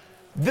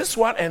 This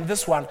one and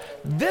this one.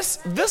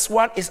 This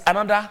one is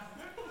another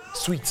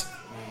sweet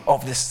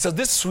of this. So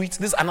this sweet,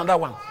 this is another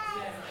one.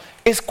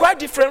 It's quite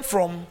different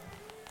from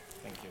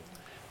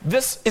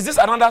this. Is this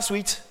another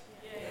sweet?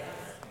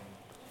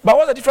 But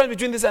what's the difference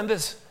between this and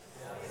this?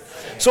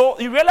 So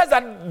you realize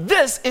that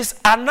this is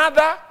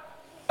another.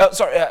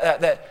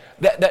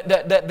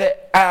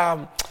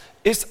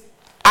 It's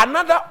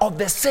another of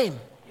the same.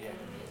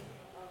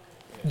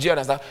 Do you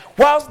understand?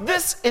 Whilst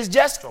this is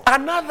just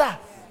another.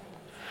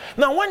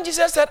 Now, when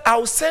Jesus said, "I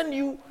will send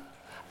you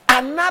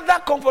another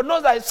comfort,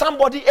 not that it's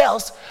somebody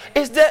else.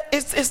 It's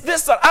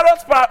this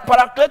Alos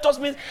Parakletos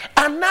means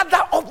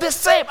another of the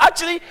same.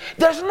 Actually,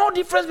 there's no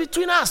difference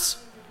between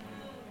us.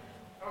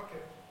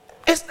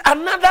 It's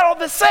another of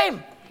the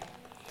same.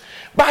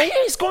 But he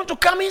is going to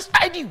come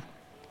inside you.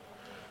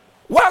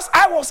 Whilst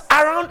I was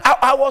around,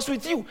 I was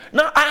with you.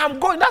 Now I am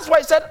going. That's why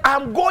he said,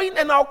 I'm going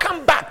and I'll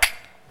come back.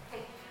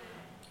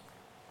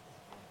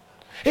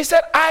 He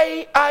said,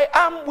 I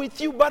am with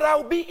you, but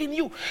I'll be in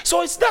you.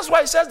 So that's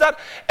why he says that,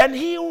 and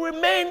he will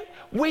remain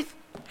with,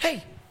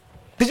 hey,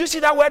 did you see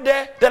that word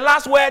there? The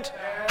last word.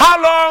 How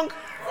long?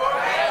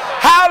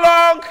 How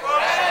long?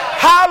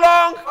 How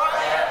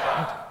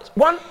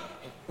long?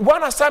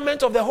 One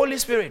assignment of the Holy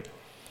Spirit,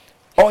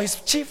 or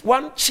his chief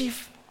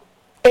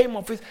aim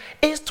of it,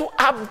 is to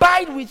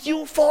abide with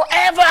you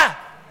forever.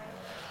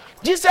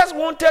 Jesus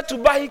wanted to,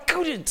 but he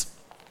couldn't.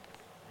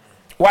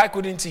 Why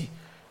couldn't he?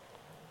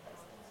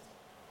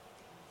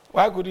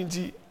 Why couldn't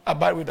he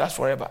abide with us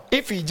forever?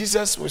 If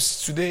Jesus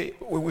was today,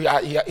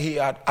 he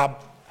had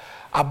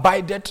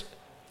abided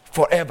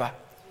forever.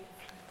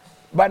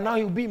 But now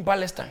he'll be in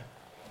Palestine.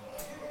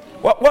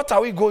 What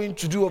are we going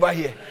to do over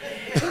here?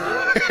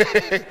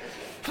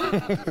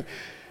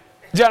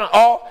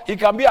 Or he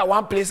can be at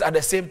one place at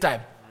the same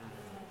time.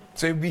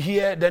 So he'll be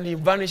here, then he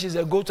vanishes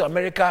and go to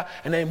America,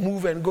 and then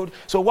move and go.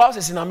 So whilst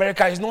he's in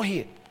America, he's not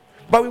here.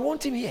 But we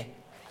want him here.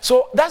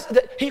 So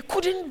he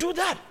couldn't do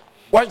that.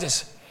 Watch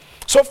this.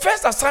 So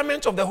first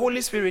assignment of the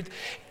Holy Spirit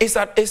is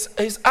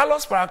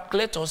Alos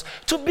Parakletos,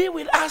 to be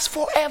with us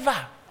forever.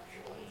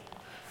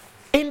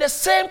 In the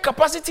same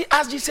capacity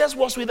as Jesus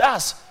was with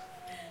us.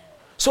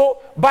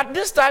 So, but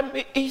this time,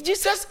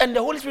 Jesus and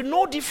the Holy Spirit,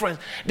 no difference.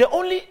 The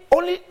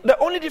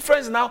only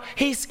difference now,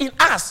 he's in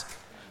us.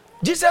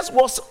 Jesus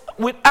was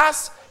with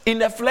us in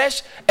the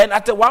flesh and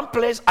at the one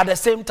place at the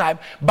same time.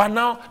 But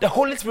now the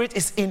Holy Spirit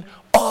is in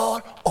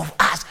all of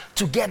us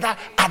together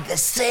at the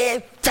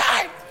same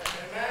time.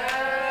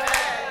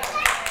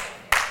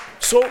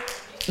 So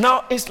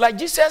now it's like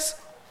Jesus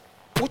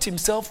put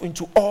himself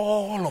into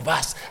all of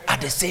us at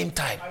the same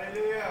time.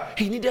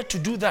 He needed to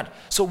do that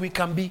so we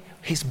can be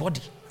his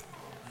body.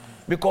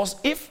 Because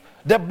if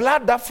the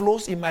blood that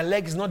flows in my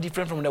leg is not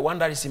different from the one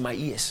that is in my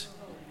ears,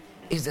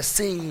 it's the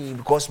same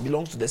because it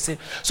belongs to the same.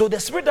 So the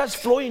spirit that's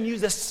flowing in you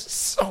is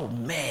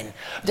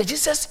the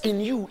Jesus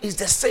in you is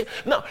the same.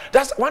 Now,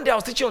 that's one day I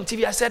was teaching on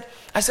TV. I said,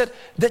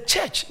 the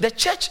church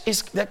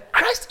is the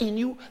Christ in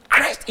you,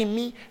 Christ in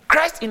me,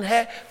 Christ in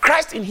her,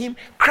 Christ in him,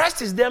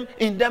 Christ is them,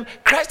 in them,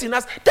 Christ in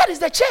us. That is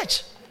the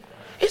church.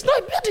 It's not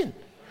a building.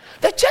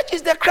 The church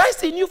is the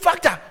Christ in you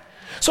factor.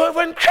 So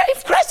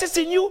if Christ is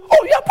in you,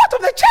 you are part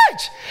of the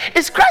church.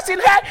 Is Christ in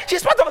her?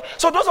 She's part of it.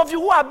 So those of you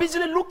who are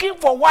busily looking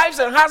for wives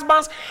and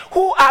husbands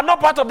who are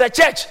not part of the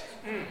church,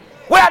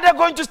 where are they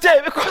going to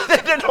stay? Because they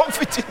don't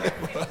fit in the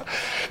body.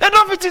 They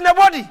don't fit in the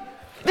body.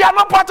 They are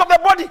not part of the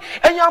body.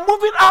 And you are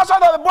moving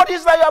outside of the body.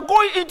 It's like you are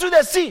going into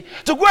the sea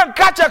to go and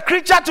catch a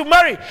creature to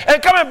marry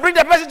and come and bring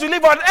the person to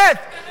live on earth.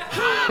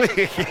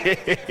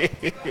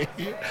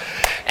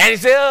 And he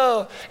said,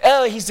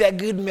 oh, he's a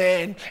good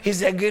man.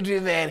 He's a good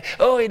man.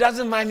 Oh, he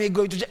doesn't mind me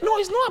going to jail. No,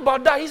 it's not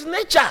about that. It's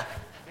nature.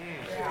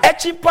 A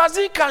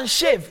chimpanzee can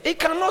shave. It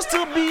cannot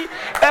still be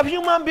a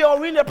human being or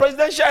win a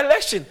presidential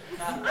election.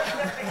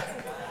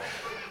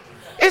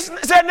 It's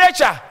a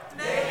nature.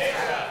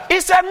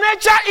 It's a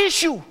nature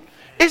issue.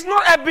 It's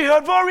not a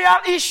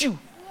behavioral issue.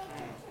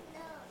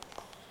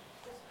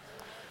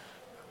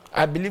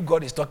 I believe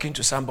God is talking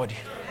to somebody.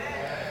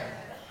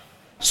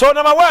 So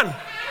number one,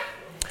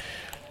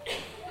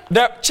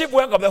 the chief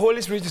work of the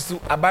Holy Spirit is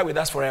to abide with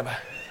us forever.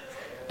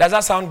 Does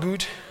that sound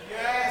good?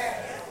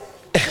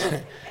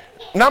 Yes.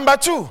 Number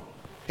two,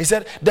 he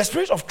said, the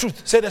spirit of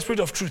truth. Say the spirit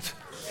of truth.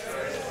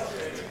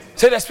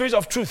 Say the spirit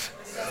of truth.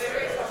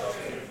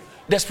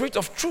 The spirit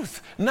of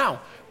truth.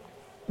 Now,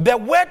 the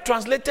word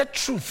translated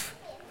truth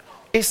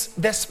is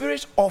the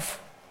spirit of.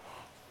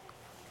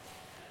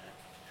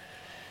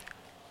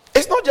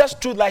 It's not just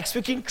truth like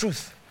speaking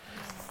truth.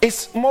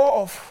 It's more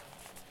of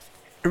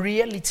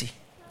reality.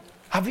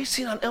 Have you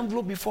seen an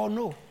envelope before?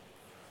 No.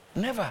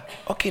 Never.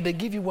 Okay, they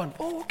give you one.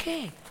 Oh,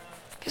 okay.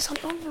 It's an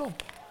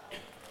envelope.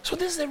 So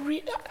this is a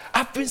real.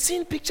 I've been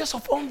seeing pictures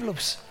of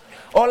envelopes.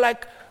 Or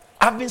like,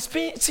 I've been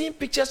seeing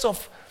pictures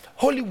of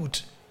Hollywood,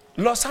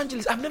 Los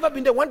Angeles. I've never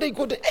been there. One day you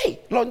go to, hey,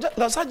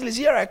 Los Angeles,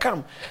 here I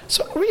come.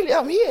 So really,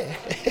 I'm here.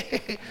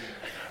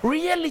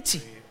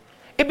 Reality.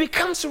 It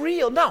becomes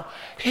real. Now,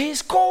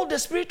 he's called the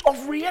spirit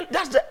of real.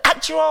 That's the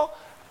actual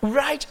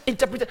right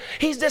interpretation.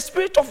 He's the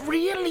spirit of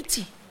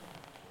reality.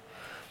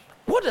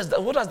 What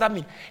does that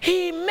mean?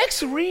 He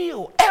makes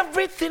real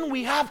everything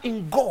we have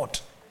in God.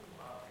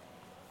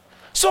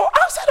 So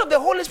outside of the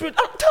Holy Spirit,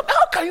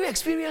 how can you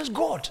experience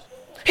God?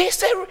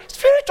 He's a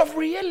spirit of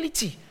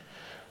reality.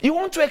 You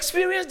want to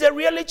experience the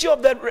reality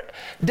of the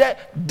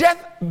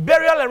death,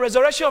 burial, and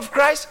resurrection of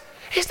Christ?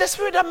 He's the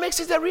spirit that makes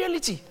it a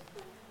reality.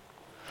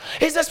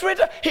 He's the spirit.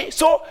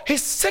 So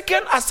his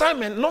second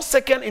assignment, not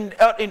second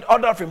in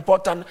order of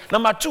importance,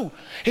 number 2,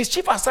 his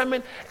chief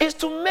assignment is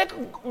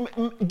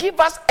to give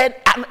us an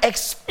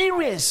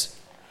experience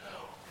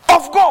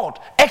of God,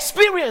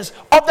 experience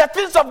of the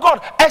things of God,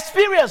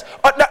 experience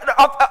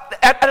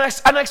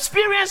an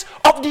experience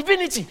of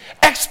divinity,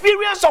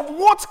 experience of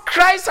what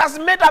Christ has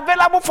made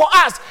available for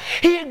us.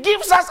 He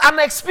gives us an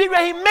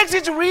experience. He makes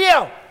it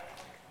real.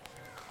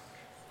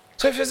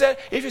 So if you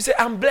say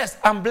I'm blessed,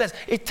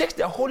 it takes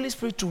the Holy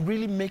Spirit to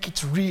really make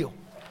it real.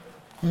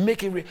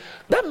 Make it real.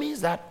 That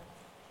means that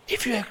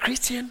if you're a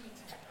Christian,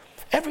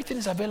 everything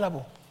is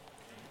available.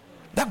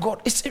 That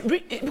God is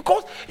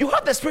because you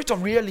have the spirit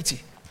of reality.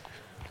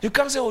 You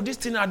can't say, oh, this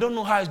thing, I don't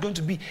know how it's going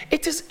to be.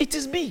 It is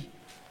be.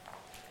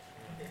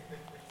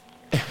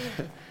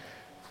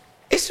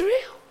 It's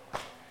real.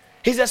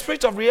 He's a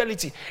spirit of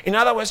reality. In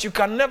other words, you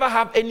can never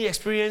have any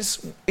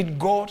experience with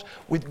God,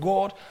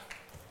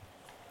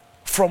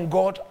 from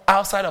God,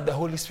 outside of the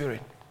Holy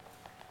Spirit.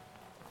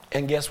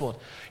 And guess what?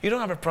 You don't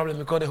have a problem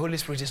because the Holy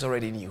Spirit is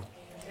already in you.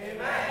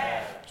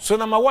 Amen. So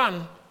number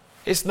one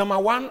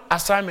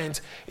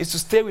assignment is to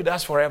stay with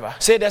us forever.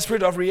 Say the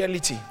spirit of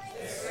reality.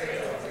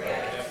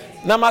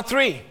 Number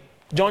 3,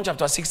 John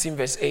chapter 16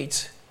 verse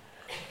 8.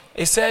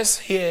 It says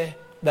here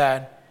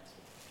that,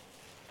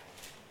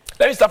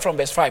 let me start from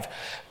verse 5.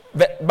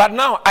 But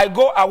now I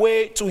go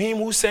away to him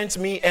who sent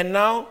me, and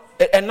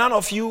none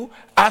of you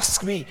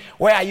ask me,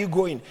 where are you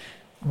going?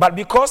 But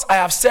because I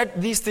have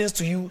said these things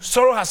to you,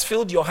 sorrow has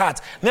filled your heart.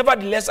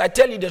 Nevertheless, I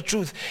tell you the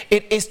truth.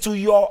 It is to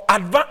your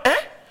advantage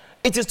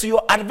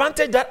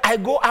that I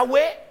go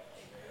away.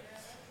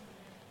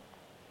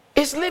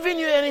 It's leaving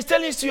you and it's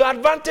telling you it's to your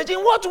advantage. In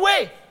what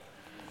way?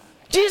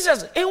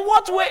 Jesus, in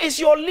what way is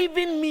your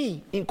leaving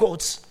me, in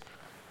quotes?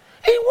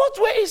 In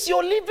what way is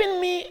your leaving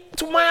me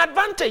to my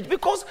advantage?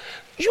 Because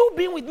you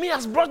being with me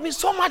has brought me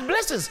so much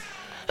blessings.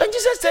 And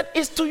Jesus said,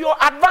 it's to your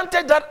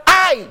advantage that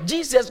I,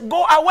 Jesus,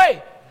 go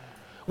away.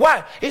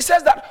 Why? He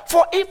says that,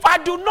 for if I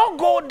do not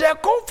go, the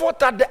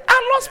Comforter, the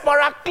Allos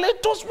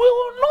Parakletos,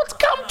 will not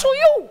come to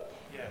you.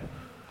 Yeah.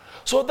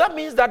 So that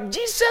means that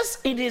Jesus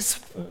in his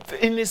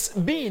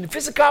being,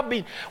 physical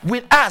being,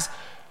 with us,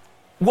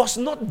 was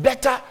not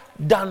better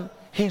than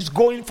he's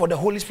going for the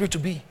Holy Spirit to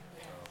be.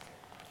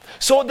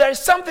 So there is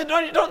something,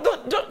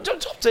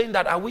 don't stop saying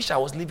that I wish I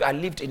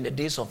lived in the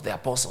days of the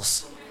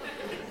apostles.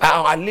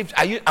 I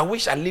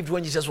wish I lived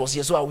when Jesus was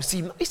here, so I will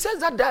see him. He says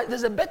that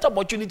there's a better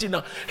opportunity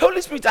now. The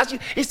Holy Spirit actually,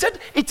 he said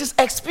it is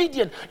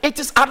expedient, it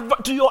is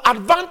to your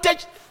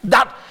advantage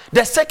that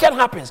the second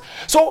happens.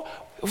 So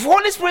if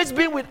Holy Spirit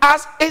being with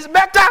us is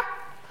better.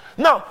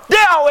 Now, they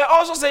were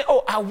also saying,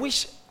 oh, I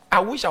wish I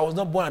was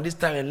not born at this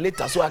time and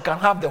later, so I can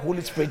have the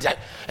Holy Spirit.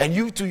 And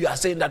you too, you are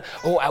saying that,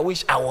 oh, I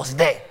wish I was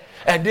there.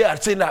 And they are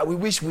saying that we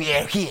wish we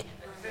were here.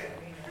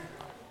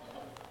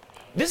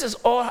 This is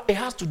all, it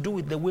has to do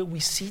with the way we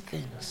see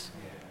things.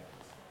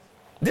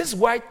 This is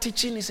why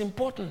teaching is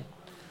important.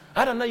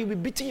 I don't know, you'll be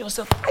beating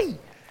yourself. Hey,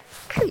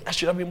 I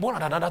should have been born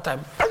at another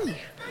time.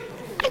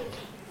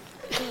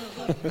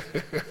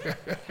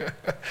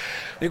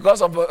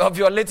 Because of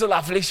your little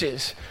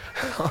afflictions.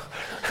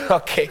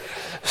 Okay.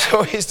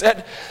 So he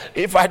said,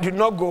 if I do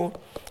not go,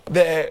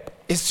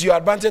 it's to your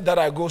advantage that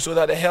I go, so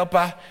that the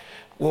helper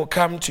will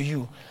come to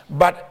you.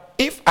 But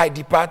if I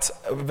depart,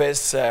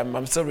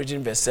 I'm still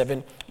reading verse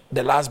 7,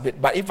 the last bit.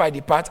 But if I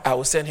depart, I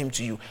will send him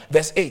to you.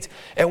 Verse 8.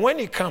 And when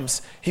he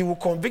comes, he will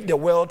convict the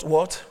world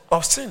what?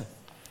 Of sin,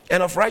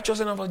 and of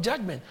righteousness, and of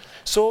judgment.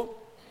 So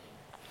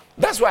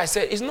that's why I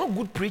said it's not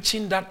good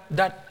preaching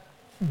that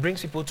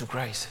brings people to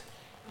Christ.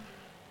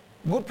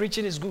 Good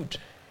preaching is good.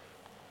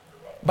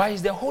 But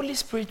it's the Holy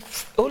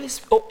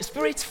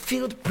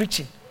Spirit-filled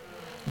preaching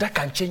that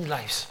can change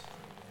lives.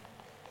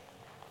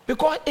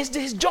 Because it's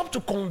his job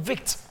to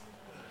convict.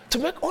 To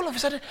make all of a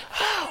sudden,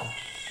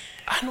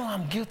 I know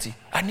I'm guilty.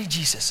 I need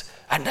Jesus.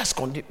 And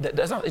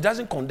it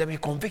doesn't condemn, he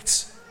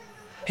convicts.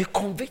 He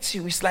convicts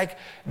you. It's like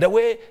the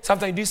way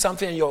sometimes you do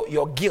something and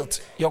your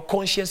guilt, your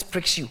conscience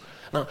pricks you.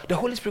 Now, the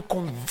Holy Spirit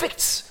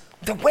convicts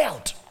the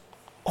world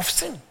of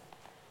sin.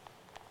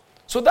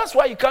 So that's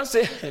why you can't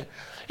say,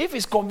 if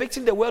he's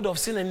convicting the world of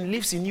sin and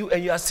lives in you,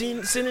 and you are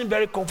sinning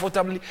very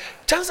comfortably,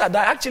 chances are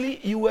that actually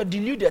you were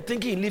deluded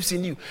thinking he lives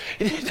in you.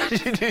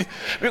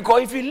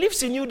 Because if he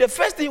lives in you, the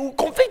first thing will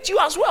convict you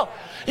as well.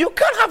 You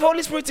can't have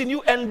Holy Spirit in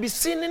you and be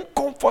sinning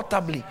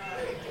comfortably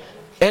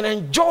and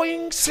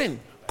enjoying sin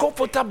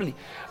comfortably.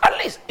 At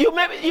least you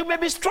may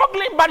be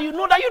struggling, but you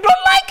know that you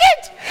don't like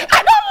it. I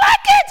don't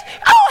like it.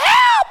 Oh,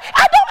 help!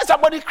 I don't.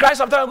 Somebody cried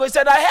some time ago. He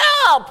said, "I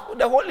help."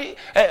 The Holy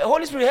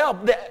Spirit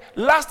help. The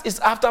last is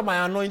after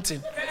my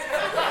anointing.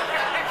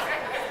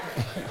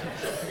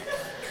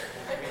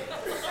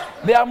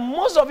 There are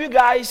most of you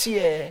guys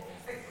here.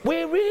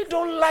 We really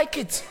don't like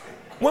it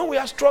when we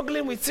are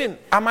struggling with sin.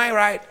 Am I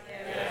right?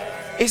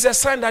 Yes. It's a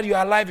sign that you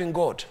are alive in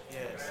God.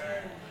 Yes.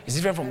 It's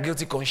different from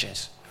guilty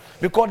conscience.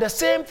 Because the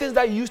same things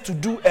that you used to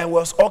do and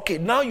was okay,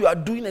 now you are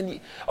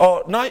doing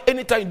now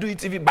anytime you do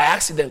it, even by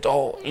accident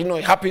or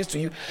it happens to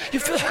you,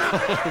 you feel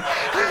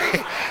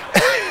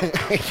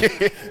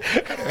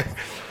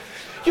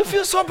You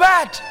feel so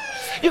bad.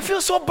 You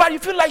feel so bad. You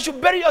feel like you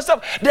bury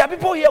yourself. There are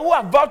people here who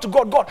have vowed to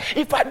God, God,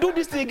 if I do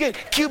this thing again,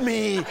 kill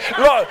me.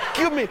 Lord,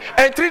 kill me.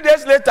 And 3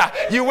 days later,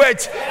 you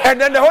wait. And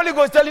then the Holy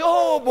Ghost tell you,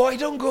 oh boy,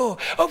 don't go.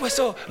 Oh, but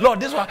so, Lord,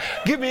 this one,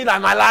 give me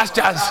like my last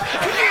chance.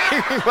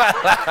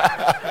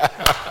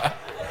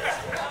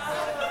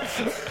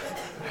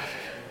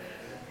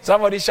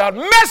 Somebody shout,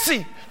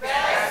 mercy.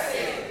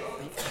 Mercy.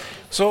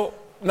 So,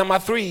 number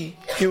 3,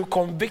 he will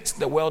convict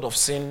the world of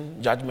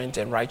sin, judgment,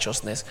 and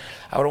righteousness.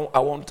 I don't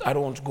want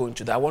to go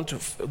into that. I want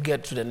to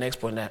get to the next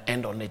point and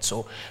end on it.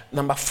 So,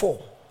 number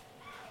 4,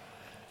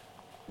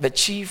 the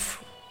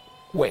chief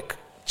work,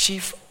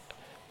 chief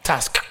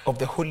task of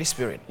the Holy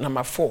Spirit.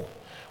 Number 4.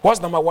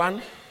 What's number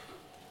 1?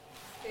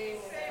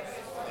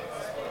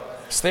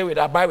 Stay with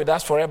us, abide with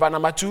us forever.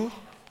 Number 2.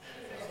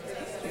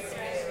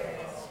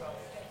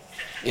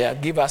 Yeah,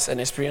 give us an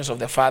experience of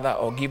the Father,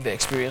 or give the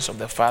experience of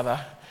the Father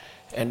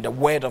and the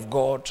Word of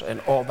God and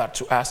all that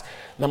to us.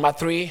 Number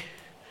 3,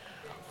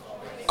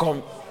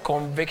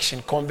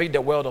 conviction. Convict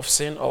the world of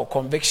sin, or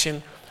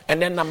conviction.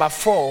 And then number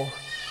 4,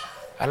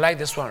 I like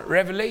this one,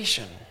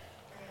 revelation.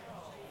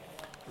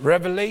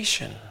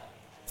 Revelation.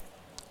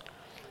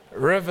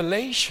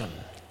 Revelation.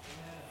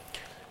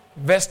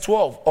 Verse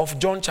 12 of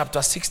John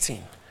chapter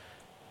 16.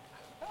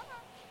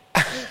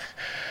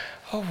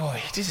 Oh boy,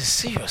 this is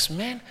serious,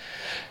 man.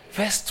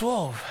 Verse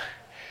 12.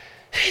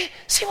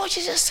 See what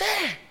Jesus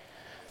said.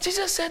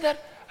 Jesus said that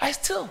I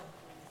still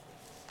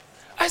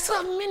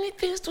have many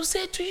things to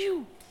say to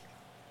you,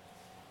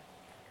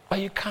 but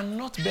you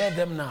cannot bear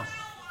them now.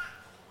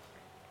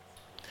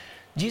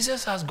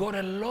 Jesus has got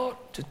a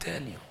lot to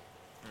tell you,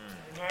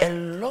 a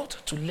lot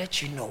to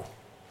let you know,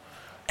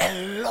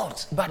 a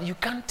lot, but you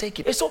can't take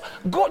it. And so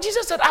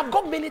Jesus said, I've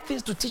got many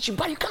things to teach you,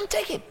 but you can't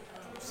take it.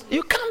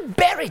 You can't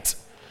bear it.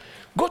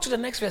 Go to the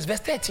next verse, verse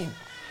 13.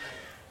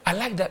 I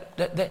like that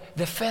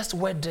the first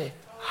word there.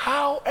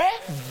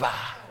 However,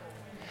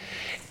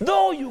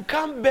 though you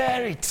can't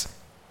bear it,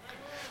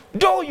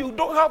 though you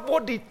don't have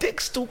what it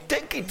takes to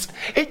take it,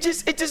 it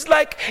is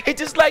like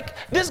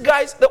this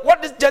guy's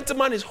what this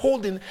gentleman is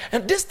holding,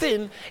 and this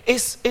thing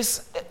is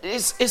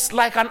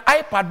like an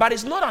iPad, but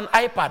it's not an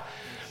iPad.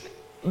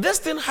 This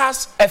thing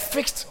has a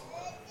fixed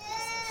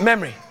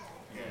memory.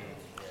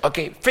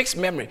 Okay, fixed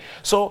memory.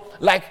 So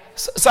like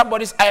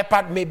somebody's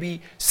iPad may be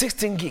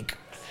 16 gig.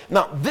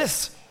 Now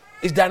this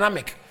is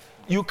dynamic.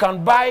 You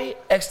can buy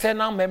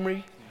external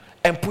memory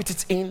and put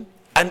it in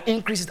and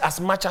increase it as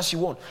much as you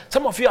want.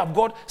 Some of you have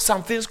got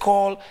some things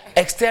called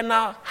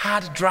external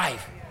hard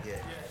drive.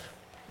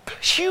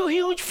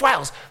 Huge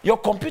files. Your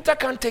computer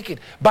can't take it.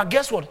 But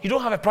guess what? You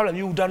don't have a problem.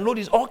 You download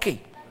it.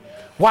 Okay.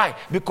 Why?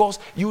 Because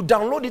you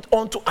download it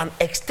onto an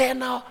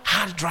external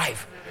hard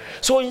drive.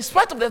 So in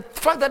spite of the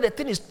fact that the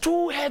thing is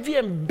too heavy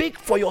and big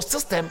for your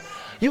system,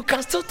 you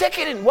can still take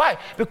it in. Why?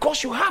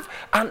 Because you have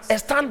a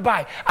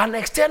standby, an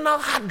external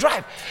hard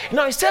drive.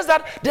 Now it says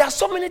that there are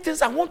so many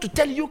things I want to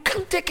tell you, you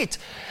can't take it.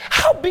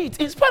 Howbeit,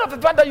 in spite of the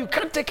fact that you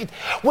can't take it,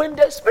 when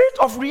the Spirit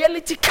of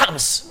reality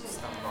comes,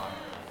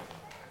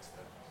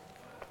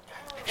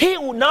 He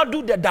will now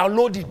do the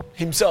downloading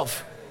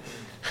Himself.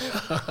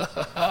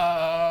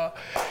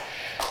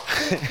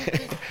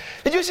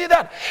 Did you see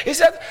that? He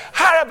said,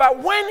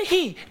 however, when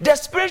He, the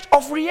Spirit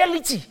of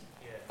reality,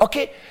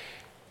 okay,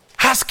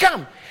 has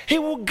come, He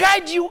will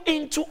guide you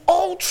into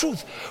all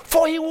truth.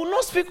 For He will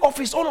not speak of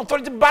His own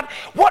authority, but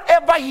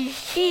whatever He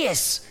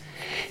hears,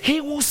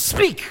 He will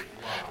speak.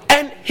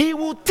 And He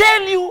will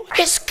tell you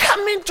He's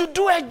coming to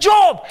do a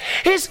job.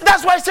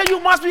 That's why I said you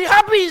must be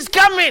happy He's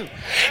coming.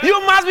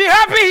 You must be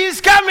happy He's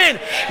coming.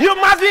 You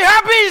must be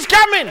happy He's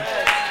coming.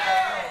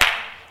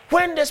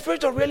 When the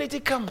Spirit of reality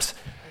comes,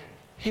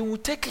 He will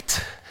take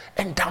it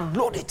and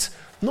download it.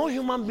 No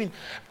human being.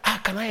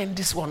 Can I end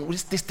this one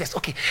with this text?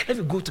 Okay, let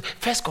me go to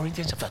 1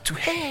 Corinthians chapter 2.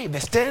 Hey,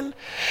 verse 10.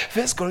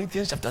 1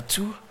 Corinthians chapter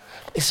 2.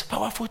 It's a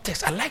powerful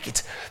text. I like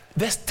it.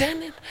 Verse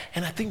 10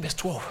 and I think verse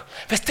 12.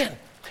 Verse 10.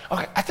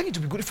 Okay, I think it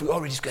would be good if we all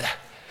read it together.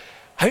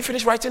 Have you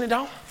finished writing it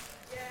down?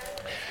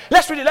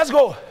 Let's read it. Let's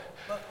go.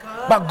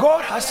 But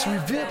God has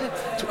revealed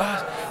it to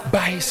us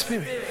by His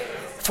Spirit.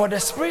 For the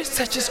Spirit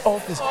searches all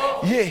things.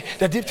 Yea,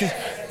 the deep things.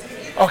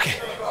 Okay.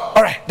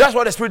 All right. That's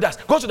what the Spirit does.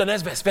 Go to the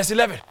next verse. Verse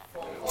 11.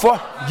 For,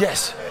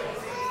 yes.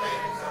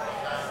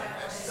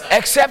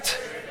 Except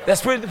the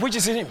Spirit which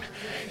is in Him.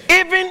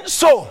 Even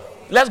so,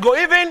 let's go.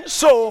 Even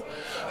so,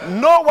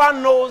 no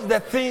one knows the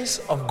things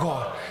of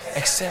God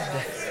except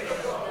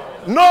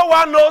the. No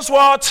one knows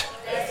what?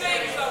 The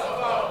things of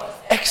God.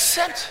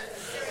 Except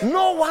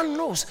no one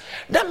knows.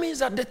 That means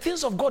that the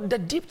things of God, the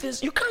deep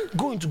things, you can't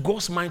go into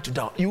God's mind to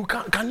doubt. You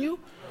can't, can you?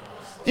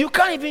 You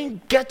can't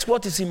even get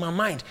what is in my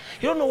mind.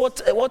 You don't know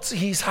what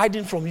He's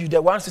hiding from you.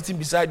 The one sitting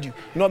beside you.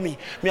 Not me.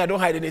 Me, I don't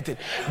hide anything.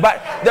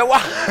 But the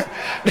one,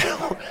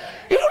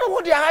 you don't know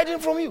what they are hiding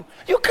from you.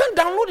 You can't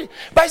download it.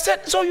 But I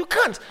said, so you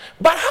can't.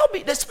 But how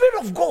be the Spirit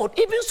of God?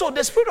 Even so,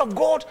 the Spirit of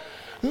God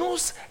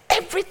knows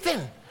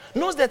everything.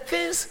 Knows the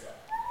things.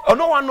 Or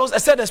no one knows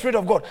except the Spirit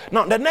of God.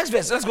 Now, the next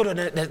verse. Let's go to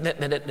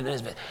the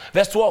next verse.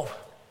 Verse 12.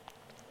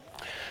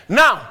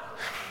 Now,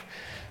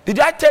 did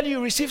I tell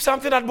you receive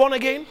something at born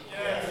again?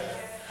 Yes.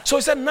 So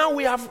he said, now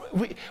we have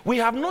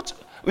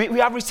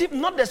received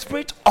not the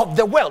spirit of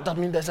the world. That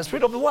means there's a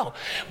spirit of the world,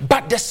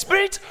 but the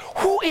spirit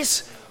who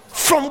is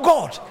from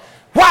God.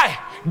 Why?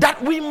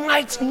 That we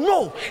might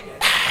know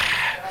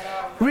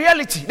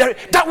reality,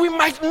 that we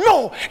might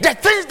know the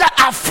things that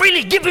are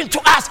freely given to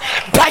us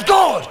by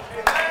God.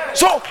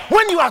 So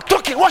when you are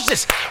talking, watch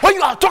this. When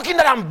you are talking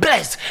that I'm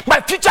blessed,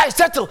 my future is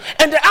settled,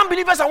 and the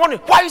unbelievers are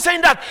wondering, why are you saying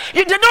that?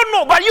 They don't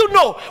know, but you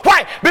know.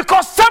 Why?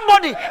 Because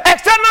somebody,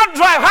 external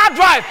drive, hard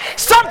drive,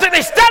 something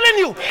is telling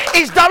you,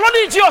 is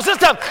downloading into your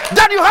system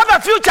that you have a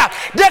future.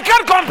 They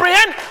can't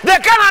comprehend, they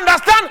can't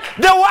understand,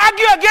 they will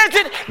argue against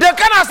it, they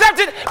can't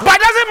accept it, but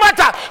it doesn't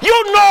matter. You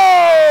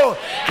know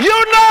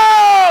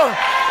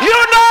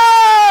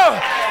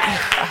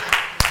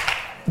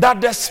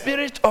that the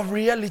spirit of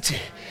reality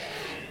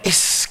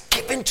is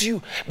given to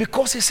you,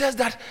 because he says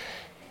that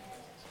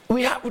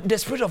we have the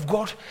spirit of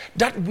God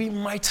that we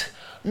might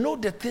know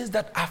the things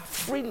that are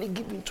freely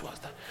given to us.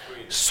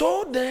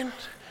 So then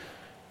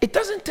it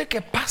doesn't take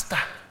a pastor.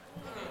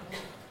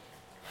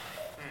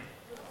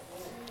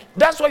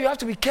 That's why you have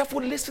to be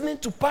careful listening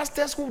to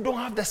pastors who don't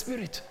have the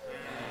spirit.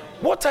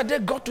 What are they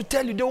got to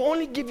tell you? They will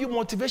only give you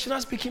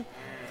motivational speaking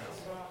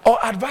or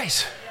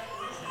advice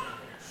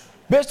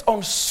based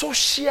on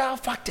social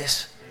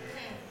factors,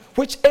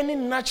 which any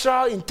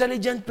natural,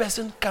 intelligent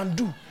person can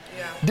do.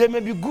 Yeah. They may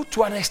be good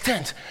to an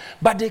extent,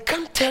 but they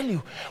can't tell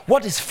you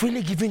what is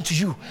freely given to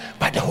you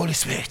by the Holy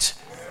Spirit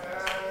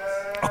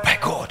or by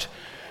God.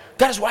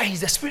 That is why he's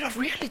the spirit of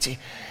reality.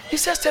 He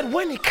says that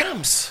when he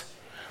comes,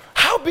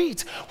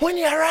 howbeit, when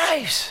he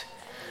arrives,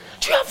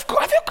 have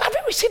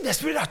you received the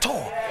spirit at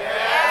all?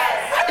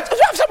 Yes. Do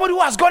you have somebody who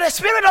has got the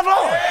spirit of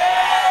Lord? Yes.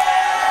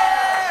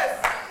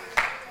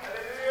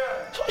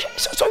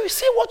 So you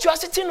see what you are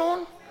sitting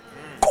on?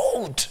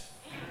 Gold.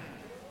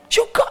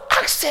 You got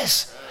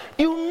access.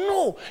 You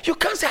know. You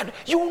can't say,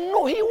 you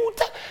know. He would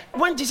tell.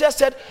 When Jesus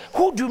said,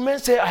 who do men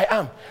say I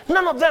am?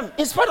 None of them,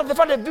 in spite of the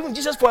fact they've been with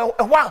Jesus for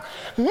a while,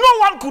 no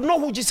one could know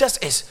who Jesus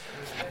is.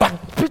 But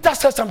Peter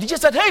said something.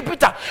 Jesus said, hey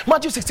Peter,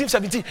 Matthew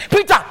 16:17,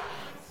 Peter,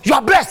 you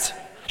are blessed.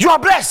 You are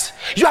blessed.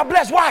 You are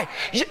blessed. Why?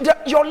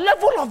 Your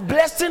level of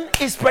blessing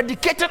is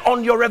predicated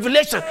on your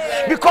revelation.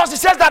 Because it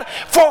says that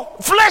for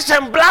flesh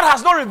and blood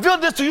has not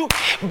revealed this to you,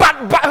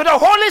 but by the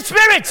Holy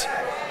Spirit.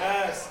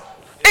 Yes.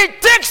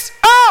 It takes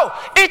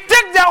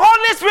the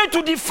Holy Spirit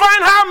to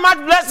define how much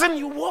blessing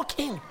you walk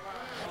in.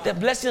 The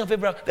blessing of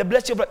Abraham, the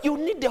blessing of Abraham.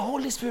 You need the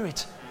Holy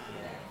Spirit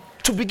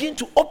to begin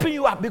to open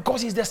you up,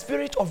 because he's the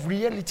spirit of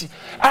reality.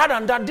 Other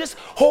than that, this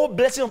whole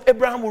blessing of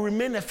Abraham will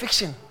remain a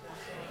fiction.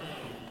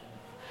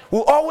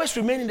 Will always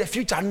remain in the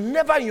future,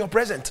 never in your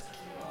present.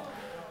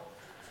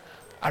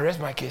 I rest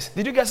my case.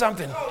 Did you get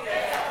something?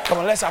 Come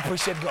on, let's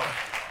appreciate God.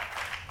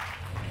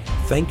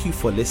 Thank you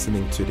for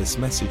listening to this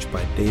message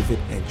by David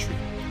Antwi.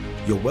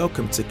 You're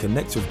welcome to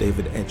connect with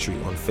David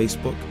Antwi on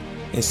Facebook,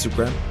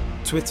 Instagram,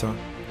 Twitter,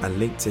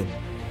 and LinkedIn.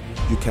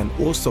 You can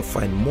also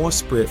find more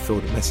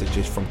spirit-filled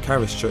messages from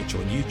Charis Church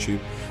on YouTube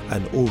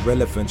and all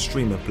relevant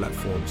streaming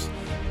platforms.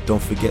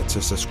 Don't forget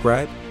to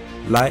subscribe,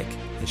 like,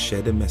 and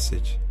share the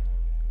message.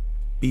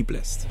 Be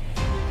blessed.